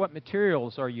this. What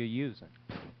materials are you using?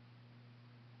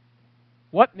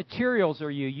 What materials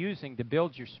are you using to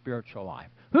build your spiritual life?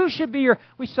 Who should be your...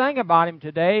 We sang about Him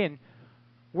today and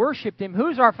worshiped Him.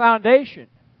 Who's our foundation?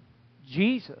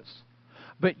 Jesus.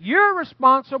 But you're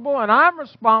responsible and I'm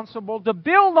responsible to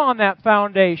build on that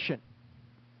foundation.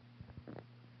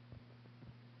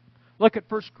 Look at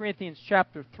 1 Corinthians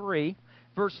chapter 3,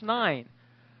 verse 9.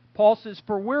 Paul says,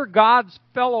 "For we're God's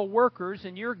fellow workers,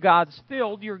 and you're God's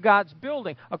field, you're God's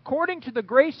building. According to the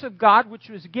grace of God, which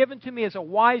was given to me as a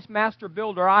wise master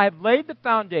builder, I have laid the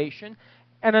foundation,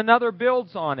 and another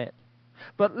builds on it.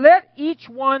 But let each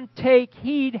one take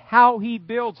heed how he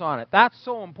builds on it." That's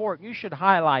so important. You should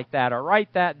highlight that or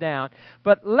write that down.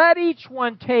 But let each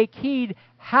one take heed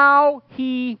how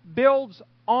he builds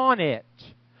on it.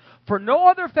 For no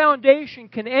other foundation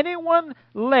can anyone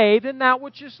lay than that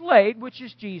which is laid, which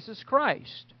is Jesus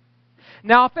Christ.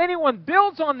 Now, if anyone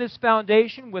builds on this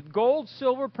foundation with gold,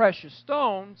 silver, precious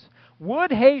stones,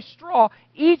 wood, hay, straw,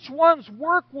 each one's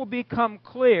work will become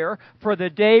clear, for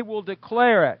the day will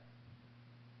declare it.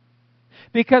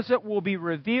 Because it will be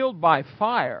revealed by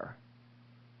fire.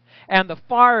 And the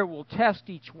fire will test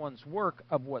each one's work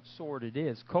of what sort it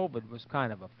is. COVID was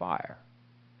kind of a fire.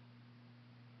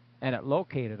 And it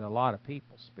located a lot of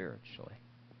people spiritually.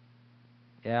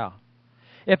 Yeah.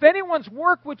 If anyone's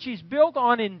work which he's built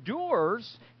on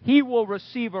endures, he will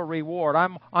receive a reward.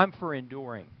 I'm for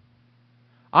enduring.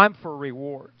 I'm for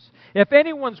rewards. If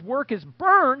anyone's work is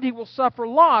burned, he will suffer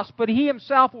loss, but he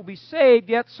himself will be saved,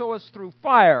 yet so as through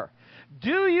fire.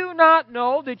 Do you not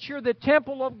know that you're the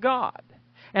temple of God,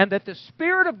 and that the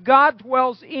Spirit of God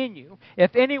dwells in you?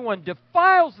 If anyone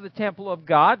defiles the temple of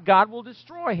God, God will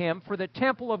destroy him, for the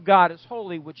temple of God is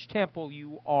holy, which temple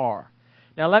you are.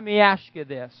 Now let me ask you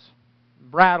this.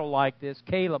 Brad will like this.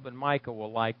 Caleb and Micah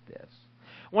will like this.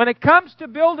 When it comes to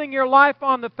building your life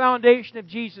on the foundation of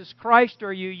Jesus Christ,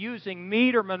 are you using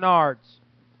Mead or Menards?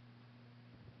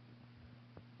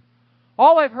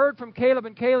 All I've heard from Caleb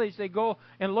and Kaylee is they go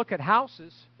and look at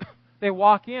houses. They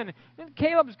walk in, and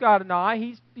Caleb's got an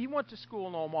eye. He went to school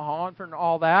in Omaha and for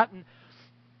all that, and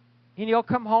he'll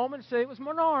come home and say it was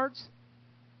Menards.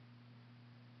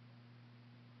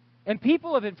 And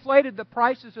people have inflated the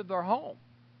prices of their home,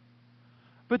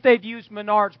 but they've used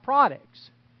Menards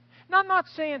products. Now, I'm not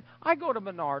saying I go to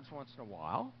Menards once in a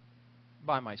while,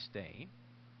 buy my stain,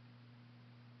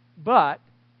 but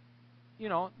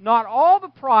not all the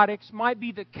products might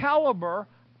be the caliber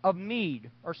of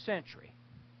Mead or Century.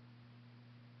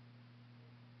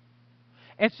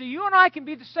 And so you and I can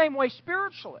be the same way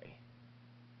spiritually.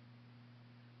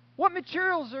 What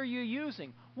materials are you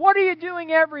using? What are you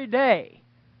doing every day?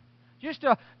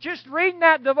 Just reading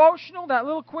that devotional, that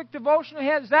little quick devotional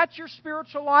ahead, is that your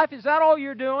spiritual life? Is that all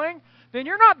you're doing? Then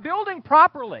you're not building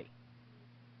properly.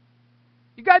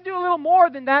 You've got to do a little more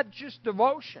than that, just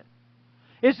devotion.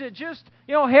 Is it just,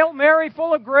 Hail Mary,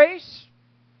 full of grace?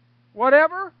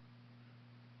 Whatever?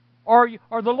 Or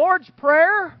the Lord's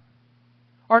Prayer?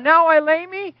 Or Now I Lay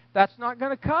Me? That's not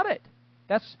going to cut it.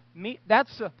 That's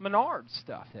Menard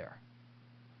stuff there.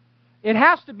 It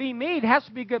has to be Mead. It has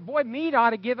to be good. Boy, Mead ought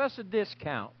to give us a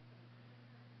discount.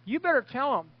 You better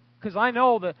tell them, because I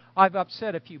know that I've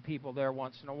upset a few people there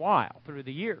once in a while through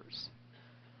the years.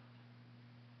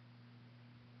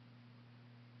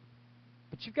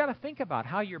 But you've got to think about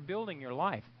how you're building your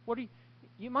life.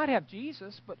 You might have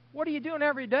Jesus, but what are you doing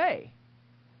every day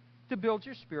to build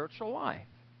your spiritual life?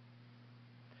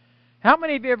 How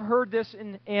many of you have heard this?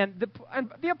 And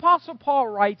the Apostle Paul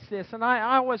writes this, and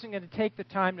I wasn't going to take the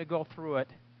time to go through it.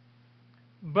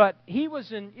 But he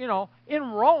was in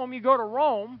Rome. You go to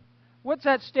Rome. What's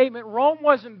that statement? Rome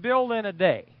wasn't built in a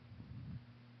day.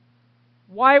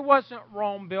 Why wasn't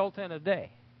Rome built in a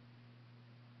day?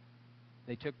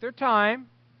 They took their time.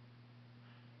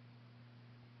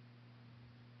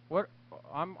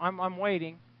 I'm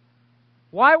waiting.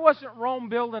 Why wasn't Rome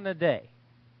built in a day?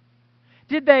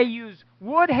 Did they use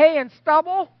wood, hay, and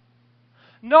stubble?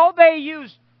 No, they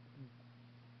used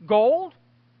gold,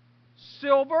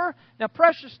 silver. Now,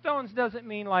 precious stones doesn't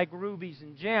mean like rubies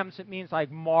and gems. It means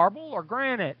like marble or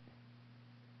granite.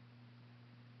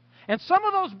 And some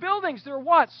of those buildings, they're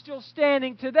what? Still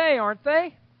standing today, aren't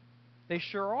they? They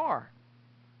sure are.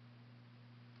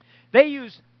 They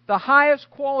use the highest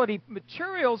quality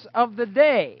materials of the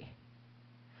day.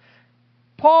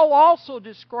 Paul also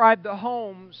described the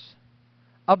homes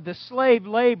of the slave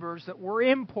laborers that were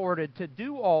imported to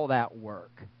do all that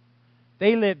work.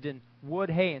 They lived in wood,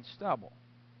 hay, and stubble.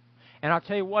 And I'll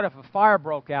tell you what, if a fire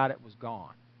broke out, it was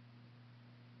gone.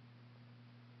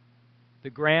 The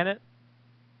granite,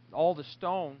 all the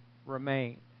stone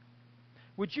remained.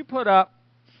 Would you put up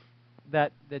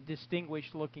the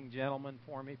distinguished-looking gentleman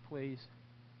for me, please?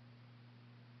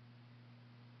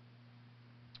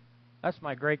 That's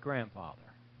my great-grandfather.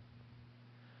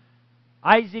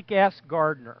 Isaac S.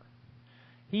 Gardner.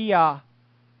 He,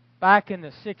 back in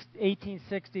the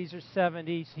 1860s or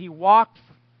 70s, he walked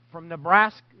from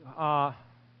Nebraska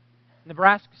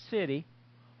City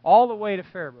all the way to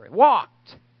Fairbury.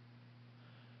 Walked.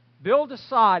 Built a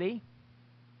soddy.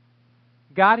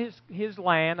 Got his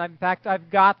land. In fact,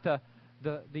 I've got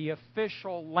the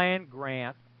official land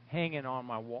grant hanging on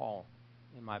my wall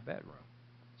in my bedroom,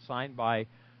 signed by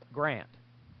Grant.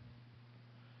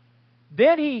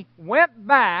 Then he went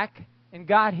back and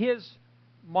got his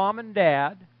mom and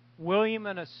dad, William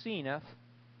and Asenath,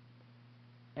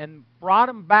 and brought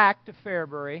them back to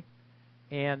Fairbury,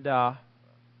 and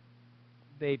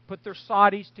they put their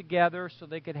soddies together so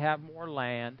they could have more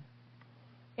land.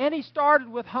 And he started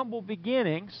with humble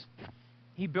beginnings.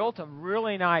 He built a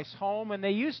really nice home, and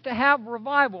they used to have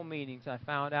revival meetings, I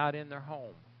found out, in their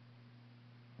home.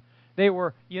 They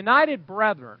were United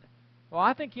Brethren. Well,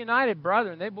 I think United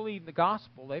Brethren, they believed the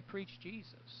gospel. They preached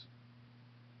Jesus.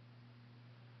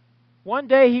 One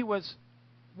day he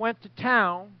went to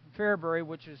town, Fairbury,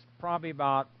 which is probably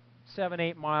about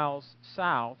 7-8 miles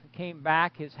south. He came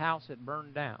back, his house had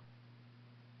burned down.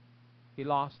 He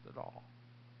lost it all.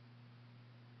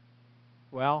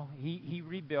 Well, he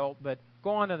rebuilt, but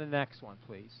go on to the next one,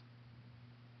 please.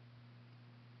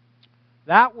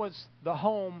 That was the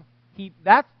home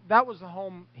that was the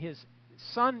home his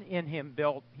son in him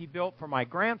built. He built for my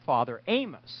grandfather,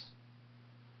 Amos.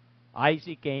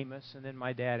 Isaac Amos, and then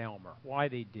my dad Elmer. Why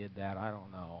they did that, I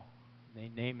don't know. They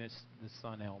named the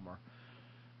son Elmer.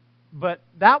 But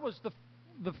that was the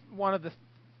one of the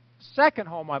second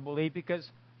home, I believe,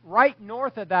 because right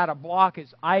north of that a block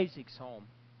is Isaac's home.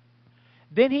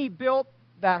 Then he built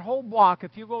that whole block.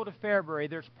 If you go to Fairbury,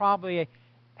 there's probably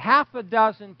half a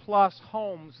dozen plus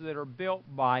homes that are built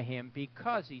by him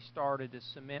because he started a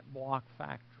cement block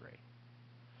factory.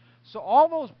 So all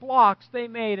those blocks they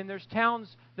made, and there's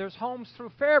homes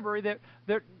through Fairbury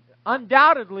that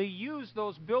undoubtedly use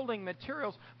those building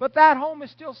materials, but that home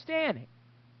is still standing.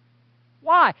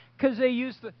 Why? Because they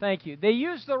used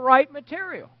the right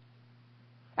material.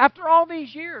 After all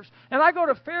these years. And I go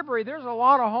to Fairbury, there's a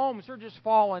lot of homes, they're just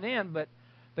falling in, but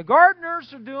the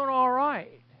Gardners are doing all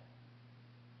right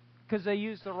because they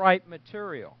use the right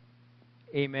material.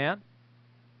 Amen?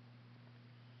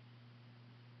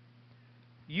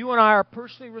 You and I are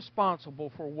personally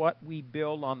responsible for what we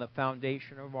build on the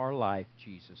foundation of our life,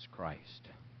 Jesus Christ.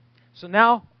 So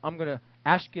now I'm going to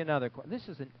ask you another question. This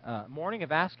is a morning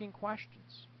of asking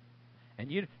questions.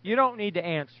 And you don't need to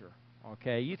answer,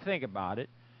 okay? You think about it.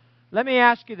 Let me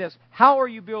ask you this. How are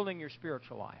you building your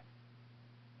spiritual life?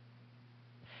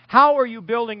 How are you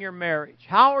building your marriage?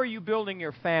 How are you building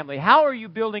your family? How are you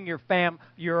building your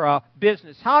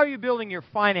business? How are you building your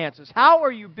finances? How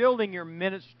are you building your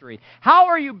ministry? How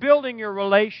are you building your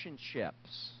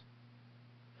relationships?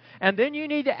 And then you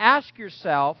need to ask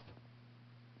yourself,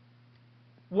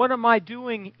 what am I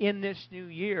doing in this new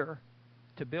year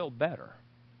to build better?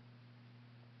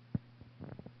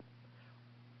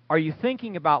 Are you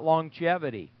thinking about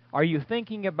longevity? Are you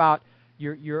thinking about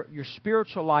your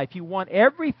spiritual life? You want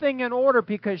everything in order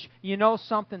because you know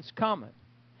something's coming.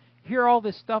 Hear all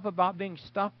this stuff about being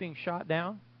shot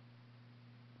down?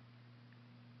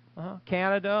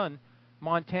 Canada and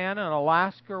Montana and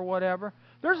Alaska or whatever.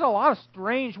 There's a lot of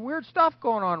strange, weird stuff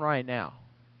going on right now.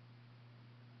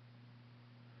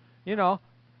 You know,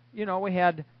 we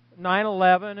had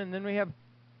 9/11 and then we have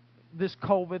this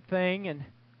COVID thing, and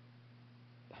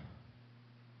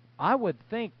I would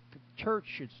think the church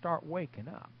should start waking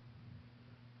up.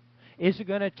 Is it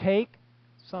going to take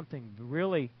something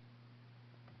really,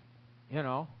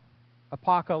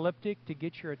 apocalyptic to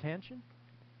get your attention?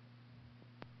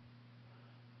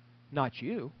 Not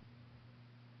you.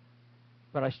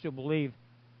 But I still believe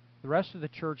the rest of the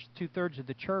church, 2/3 of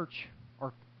the church,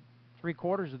 or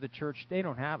 3/4 of the church, they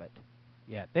don't have it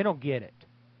yet. They don't get it.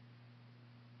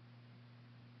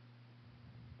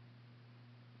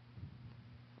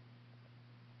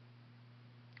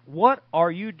 What are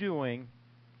you doing?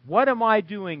 What am I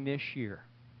doing this year?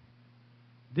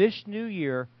 This new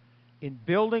year in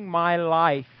building my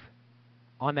life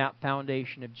on that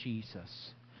foundation of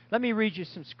Jesus. Let me read you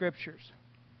some scriptures.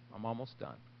 I'm almost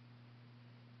done.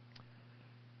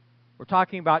 We're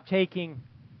talking about taking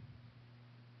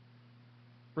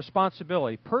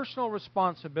responsibility, personal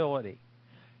responsibility.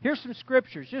 Here's some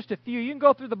scriptures, just a few. You can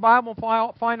go through the Bible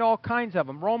and find all kinds of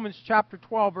them. Romans chapter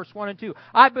 12, verse 1 and 2.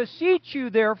 I beseech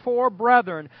you, therefore,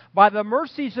 brethren, by the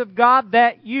mercies of God,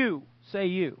 that you, say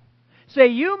you, Say,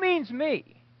 you means me.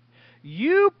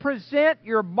 You present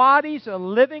your bodies a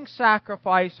living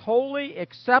sacrifice, holy,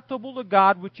 acceptable to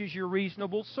God, which is your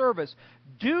reasonable service.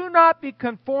 Do not be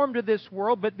conformed to this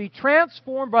world, but be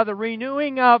transformed by the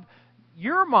renewing of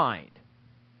your mind.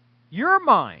 Your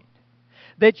mind.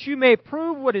 That you may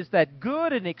prove what is that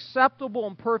good and acceptable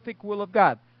and perfect will of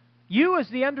God. You is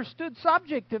the understood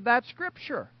subject of that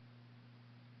Scripture.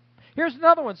 Here's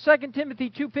another one, 2 Timothy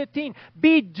 2:15.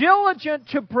 Be diligent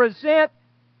to present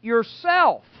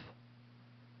yourself.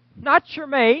 Not your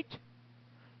mate,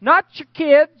 not your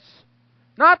kids,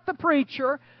 not the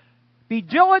preacher. Be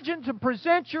diligent to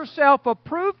present yourself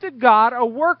approved to God, a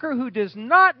worker who does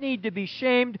not need to be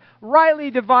shamed,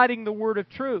 rightly dividing the word of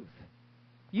truth.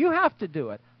 You have to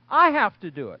do it. I have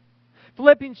to do it.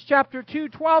 Philippians chapter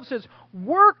 2:12 says,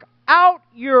 work out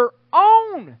your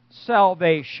own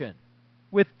salvation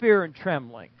with fear and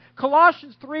trembling.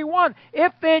 Colossians 3:1,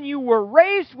 if then you were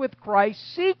raised with Christ,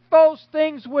 seek those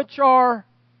things which are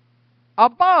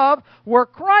above, where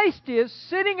Christ is,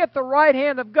 sitting at the right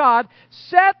hand of God.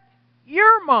 Set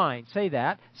your mind, say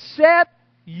that, set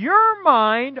your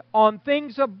mind on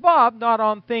things above, not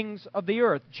on things of the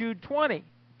earth. Jude 20,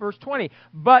 verse 20.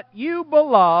 But you,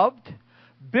 beloved,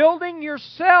 building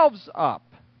yourselves up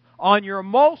on your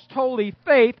most holy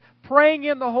faith, praying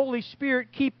in the Holy Spirit,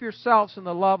 keep yourselves in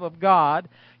the love of God.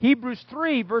 Hebrews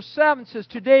 3, verse 7 says,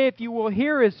 today if you will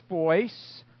hear His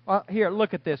voice... here,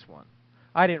 look at this one.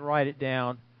 I didn't write it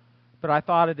down, but I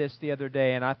thought of this the other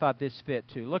day, and I thought this fit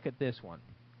too. Look at this one.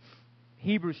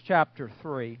 Hebrews chapter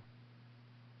 3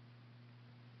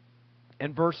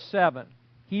 and verse 7.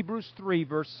 Hebrews 3,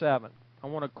 verse 7. I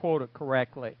want to quote it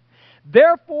correctly.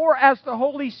 Therefore, as the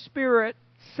Holy Spirit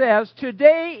says,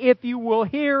 today if you will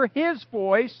hear His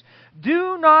voice,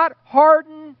 do not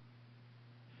harden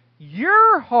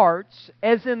your hearts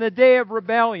as in the day of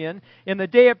rebellion, in the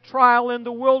day of trial in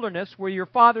the wilderness, where your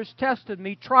fathers tested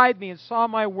me, tried me, and saw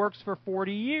my works for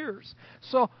 40 years.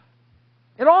 So,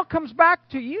 it all comes back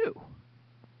to you.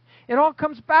 It all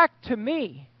comes back to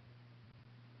me.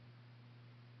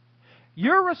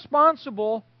 You're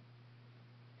responsible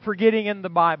for getting in the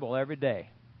Bible every day.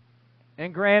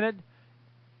 And granted,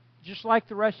 just like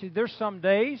the rest of you, there's some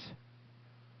days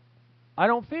I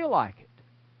don't feel like it.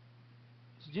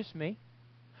 It's just me.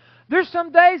 There's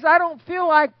some days I don't feel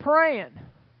like praying.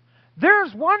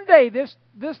 There's one day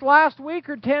this last week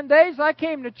or 10 days I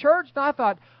came to church and I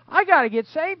thought, I got to get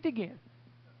saved again.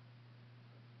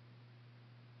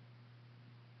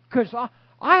 Because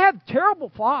I had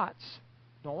terrible thoughts.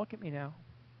 Don't look at me now.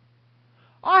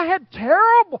 I had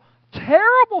terrible,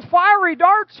 terrible fiery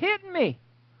darts hitting me.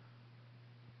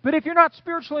 But if you're not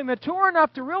spiritually mature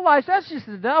enough to realize that's just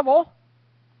the devil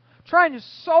trying to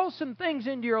sow some things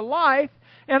into your life,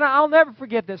 and I'll never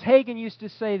forget this. Hagen used to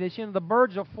say this, the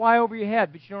birds will fly over your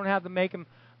head, but you don't have to make them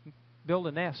build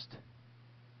a nest.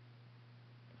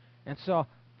 And so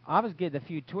I was getting a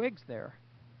few twigs there.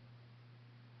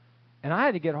 And I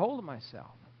had to get hold of myself.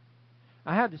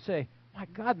 I had to say, my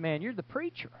God, man, you're the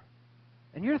preacher.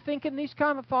 And you're thinking these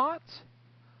kind of thoughts?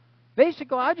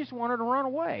 Basically, I just wanted to run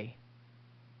away.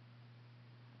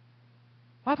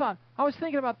 I was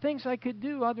thinking about things I could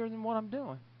do other than what I'm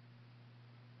doing.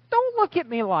 Don't look at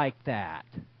me like that.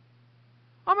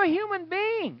 I'm a human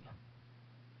being.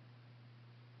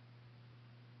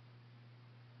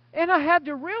 And I had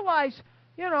to realize,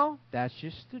 that's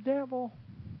just the devil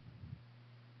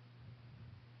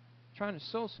trying to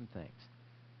sow some things.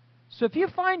 So if you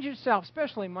find yourself,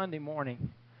 especially Monday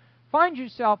morning, I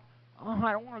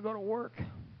don't want to go to work.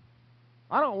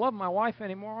 I don't love my wife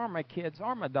anymore, or my kids,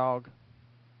 or my dog.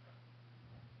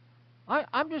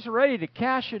 I'm just ready to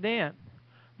cash it in.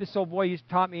 This old boy used to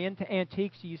taught me into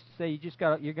antiques. He used to say,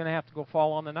 you're going to have to go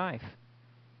fall on the knife.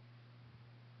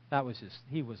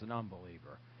 He was an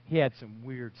unbeliever. He had some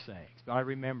weird sayings, but I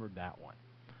remembered that one.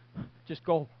 Just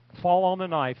go fall on the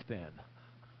knife then.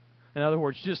 In other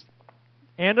words, just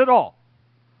end it all.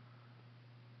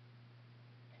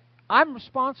 I'm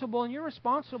responsible and you're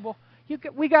responsible.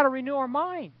 We got to renew our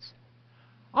minds.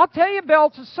 I'll tell you,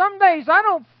 Belts, some days I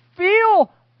don't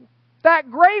feel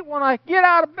that great when I get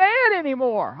out of bed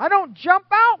anymore. I don't jump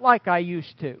out like I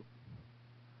used to.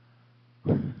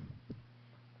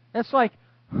 It's like,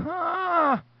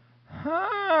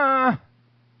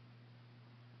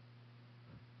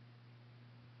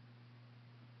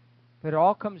 But it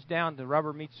all comes down to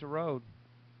rubber meets the road.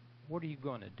 What are you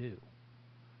going to do?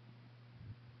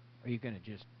 Are you going to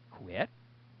just quit?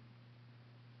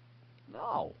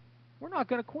 No, we're not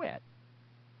going to quit.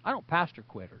 I don't pastor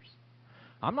quitters.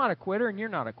 I'm not a quitter and you're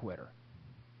not a quitter.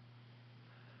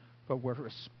 But we're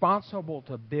responsible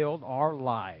to build our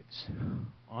lives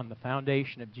on the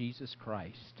foundation of Jesus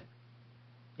Christ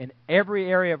in every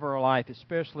area of our life,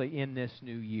 especially in this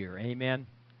new year. Amen.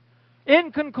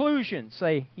 In conclusion,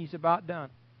 say, he's about done.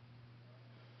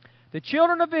 The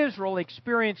children of Israel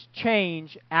experienced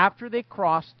change after they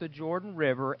crossed the Jordan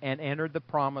River and entered the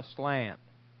Promised Land.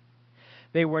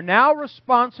 They were now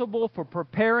responsible for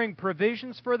preparing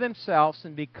provisions for themselves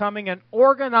and becoming an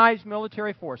organized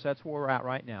military force. That's where we're at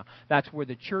right now. That's where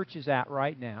the church is at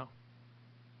right now.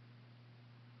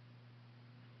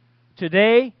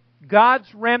 Today, God's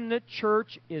remnant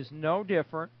church is no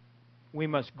different. We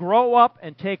must grow up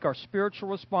and take our spiritual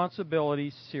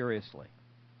responsibilities seriously.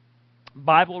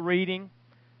 Bible reading,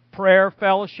 prayer,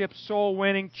 fellowship, soul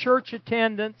winning, church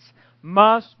attendance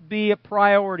must be a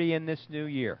priority in this new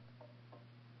year.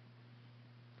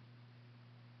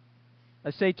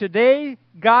 I say today,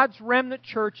 God's remnant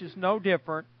church is no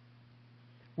different.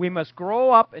 We must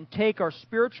grow up and take our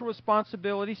spiritual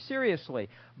responsibilities seriously.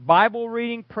 Bible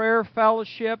reading, prayer,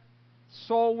 fellowship,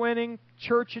 soul winning,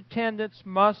 church attendance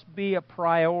must be a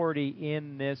priority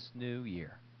in this new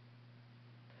year.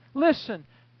 Listen,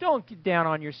 don't get down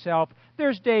on yourself.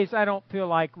 There's days I don't feel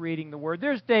like reading the Word.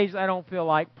 There's days I don't feel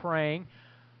like praying.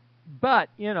 But,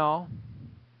 I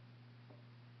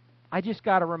just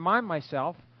got to remind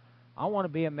myself, I want to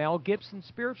be a Mel Gibson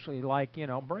spiritually, like,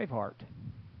 Braveheart.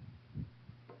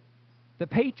 The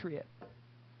Patriot.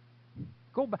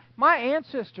 Go back. My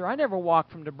ancestor, I never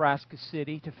walked from Nebraska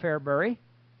City to Fairbury.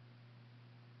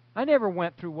 I never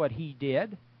went through what he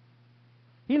did.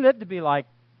 He lived to be like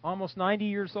almost 90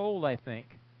 years old, I think.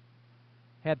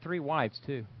 Had 3 wives,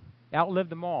 too. Outlived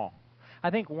them all.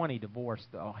 I think one he divorced,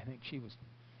 though. I think she was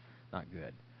not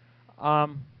good.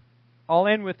 I'll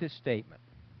end with this statement.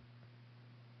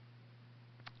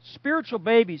 Spiritual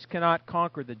babies cannot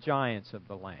conquer the giants of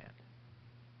the land.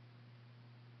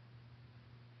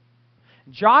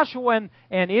 Joshua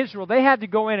and Israel, they had to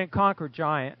go in and conquer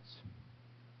giants.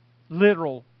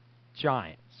 Literal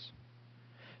giants.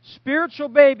 Spiritual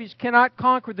babies cannot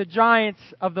conquer the giants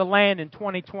of the land in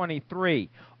 2023.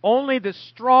 Only the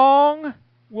strong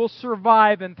will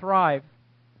survive and thrive.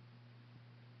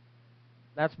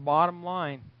 That's bottom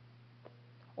line.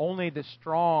 Only the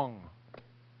strong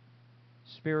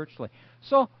spiritually.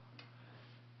 So,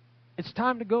 it's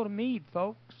time to go to Meade,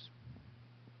 folks.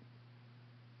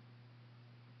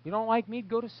 You don't like Meade,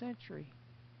 go to Century.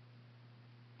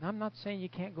 I'm not saying you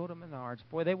can't go to Menards.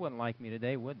 Boy, they wouldn't like me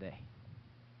today, would they?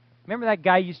 Remember that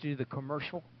guy used to do the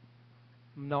commercial?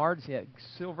 Menards, yeah,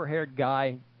 silver-haired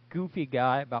guy, goofy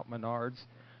guy about Menards.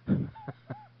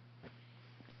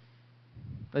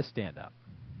 Let's stand up.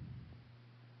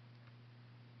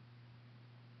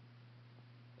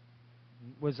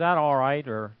 Was that all right,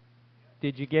 or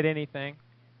did you get anything?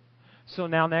 So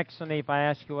now next Sunday, if I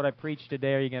ask you what I preached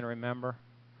today, are you going to remember?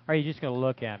 Or are you just going to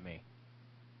look at me?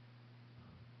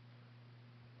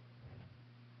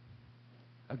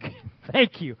 Okay,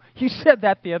 thank you. You said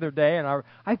that the other day, and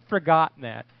I've forgotten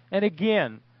that. And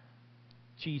again,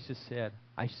 Jesus said,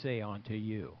 I say unto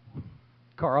you.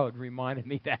 Carl had reminded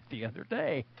me that the other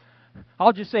day.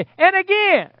 I'll just say, and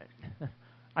again,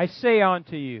 I say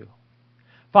unto you.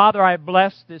 Father, I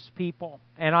bless this people,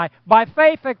 and by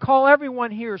faith, I call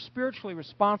everyone here spiritually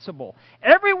responsible.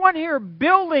 Everyone here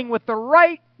building with the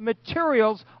right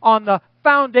materials on the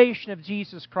foundation of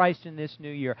Jesus Christ in this new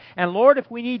year. And Lord,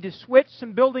 if we need to switch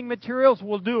some building materials,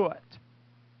 we'll do it.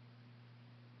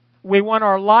 We want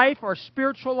our life, our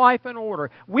spiritual life in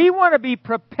order. We want to be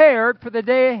prepared for the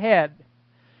day ahead.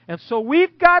 And so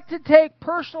we've got to take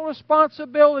personal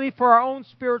responsibility for our own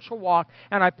spiritual walk.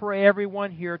 And I pray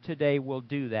everyone here today will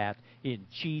do that in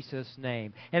Jesus'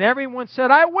 name. And everyone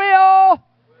said, I will.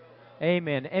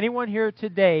 Amen. Anyone here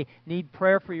today need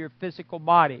prayer for your physical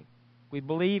body? We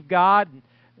believe God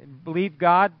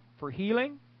for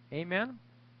healing. Amen.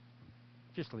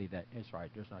 Just leave that. It's right.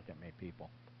 There's not that many people.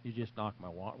 You just knock my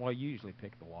water. Well, you usually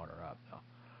pick the water up, though.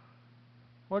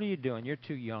 What are you doing? You're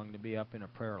too young to be up in a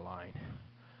prayer line.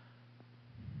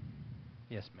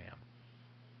 Yes, ma'am.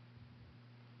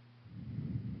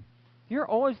 You're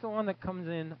always the one that comes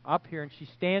in up here and she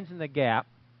stands in the gap.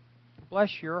 Bless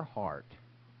your heart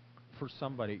for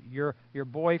somebody. Your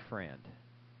boyfriend.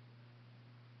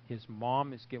 His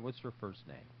mom is, what's her first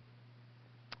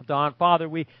name? Dawn. Father,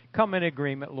 we come in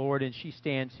agreement, Lord, and she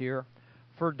stands here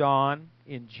for Dawn.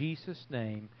 In Jesus'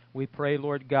 name, we pray,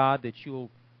 Lord God, that you'll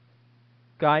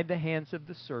guide the hands of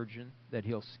the surgeon, that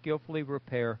he'll skillfully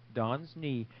repair Dawn's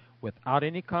knee without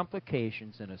any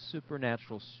complications, and a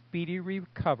supernatural speedy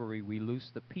recovery. We loose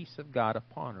the peace of God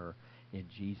upon her in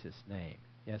Jesus' name.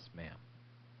 Yes, ma'am.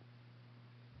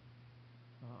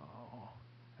 Oh.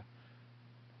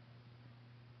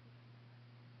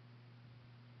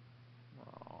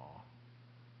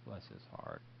 bless his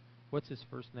heart. What's his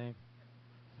first name?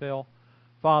 Phil.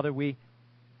 Father, we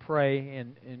pray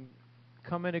and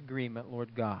come in agreement,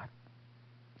 Lord God,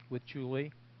 with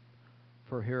Julie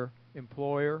for her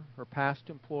employer, her past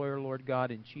employer, Lord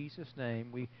God, in Jesus' name.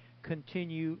 We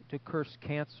continue to curse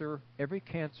cancer, every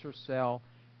cancer cell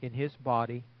in his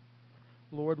body.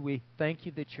 Lord, we thank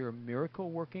you that you're a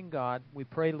miracle-working God. We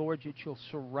pray, Lord, that you'll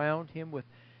surround him with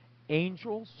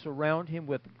angels, surround him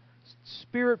with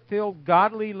Spirit-filled,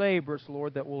 godly laborers,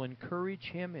 Lord, that will encourage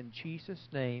him in Jesus'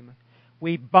 name.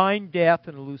 We bind death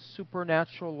and loose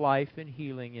supernatural life and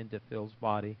healing into Phil's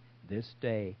body this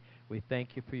day. We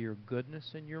thank you for your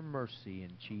goodness and your mercy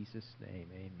in Jesus' name.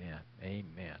 Amen.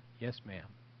 Amen. Yes, ma'am.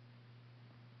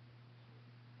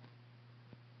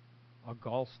 A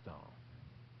gallstone.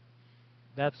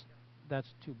 That's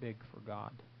too big for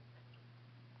God.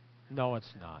 No,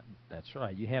 it's not. That's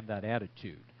right. You have that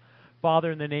attitude.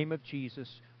 Father, in the name of Jesus,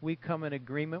 we come in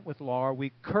agreement with Laura.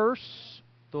 We curse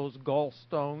those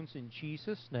gallstones in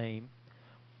Jesus' name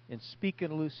and speak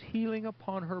and loose healing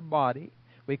upon her body.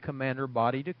 We command her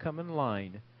body to come in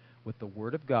line with the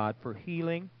Word of God, for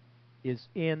healing is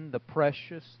in the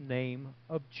precious name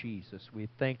of Jesus. We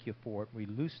thank you for it. We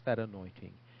loose that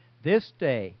anointing this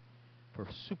day for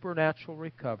supernatural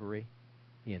recovery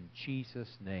in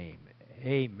Jesus' name.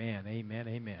 Amen, amen,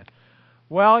 amen.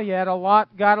 Well, you had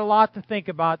got a lot to think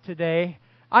about today.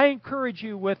 I encourage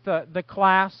you with the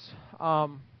class.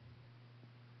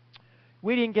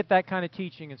 We didn't get that kind of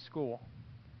teaching in school.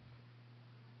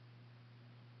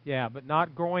 Yeah, but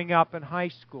not growing up in high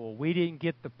school. We didn't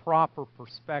get the proper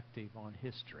perspective on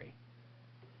history.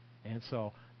 And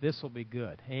so this will be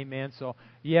good. Amen. So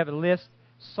you have a list.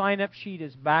 Sign-up sheet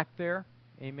is back there.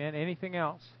 Amen. Anything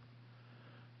else?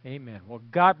 Amen. Well,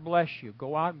 God bless you.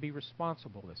 Go out and be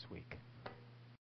responsible this week.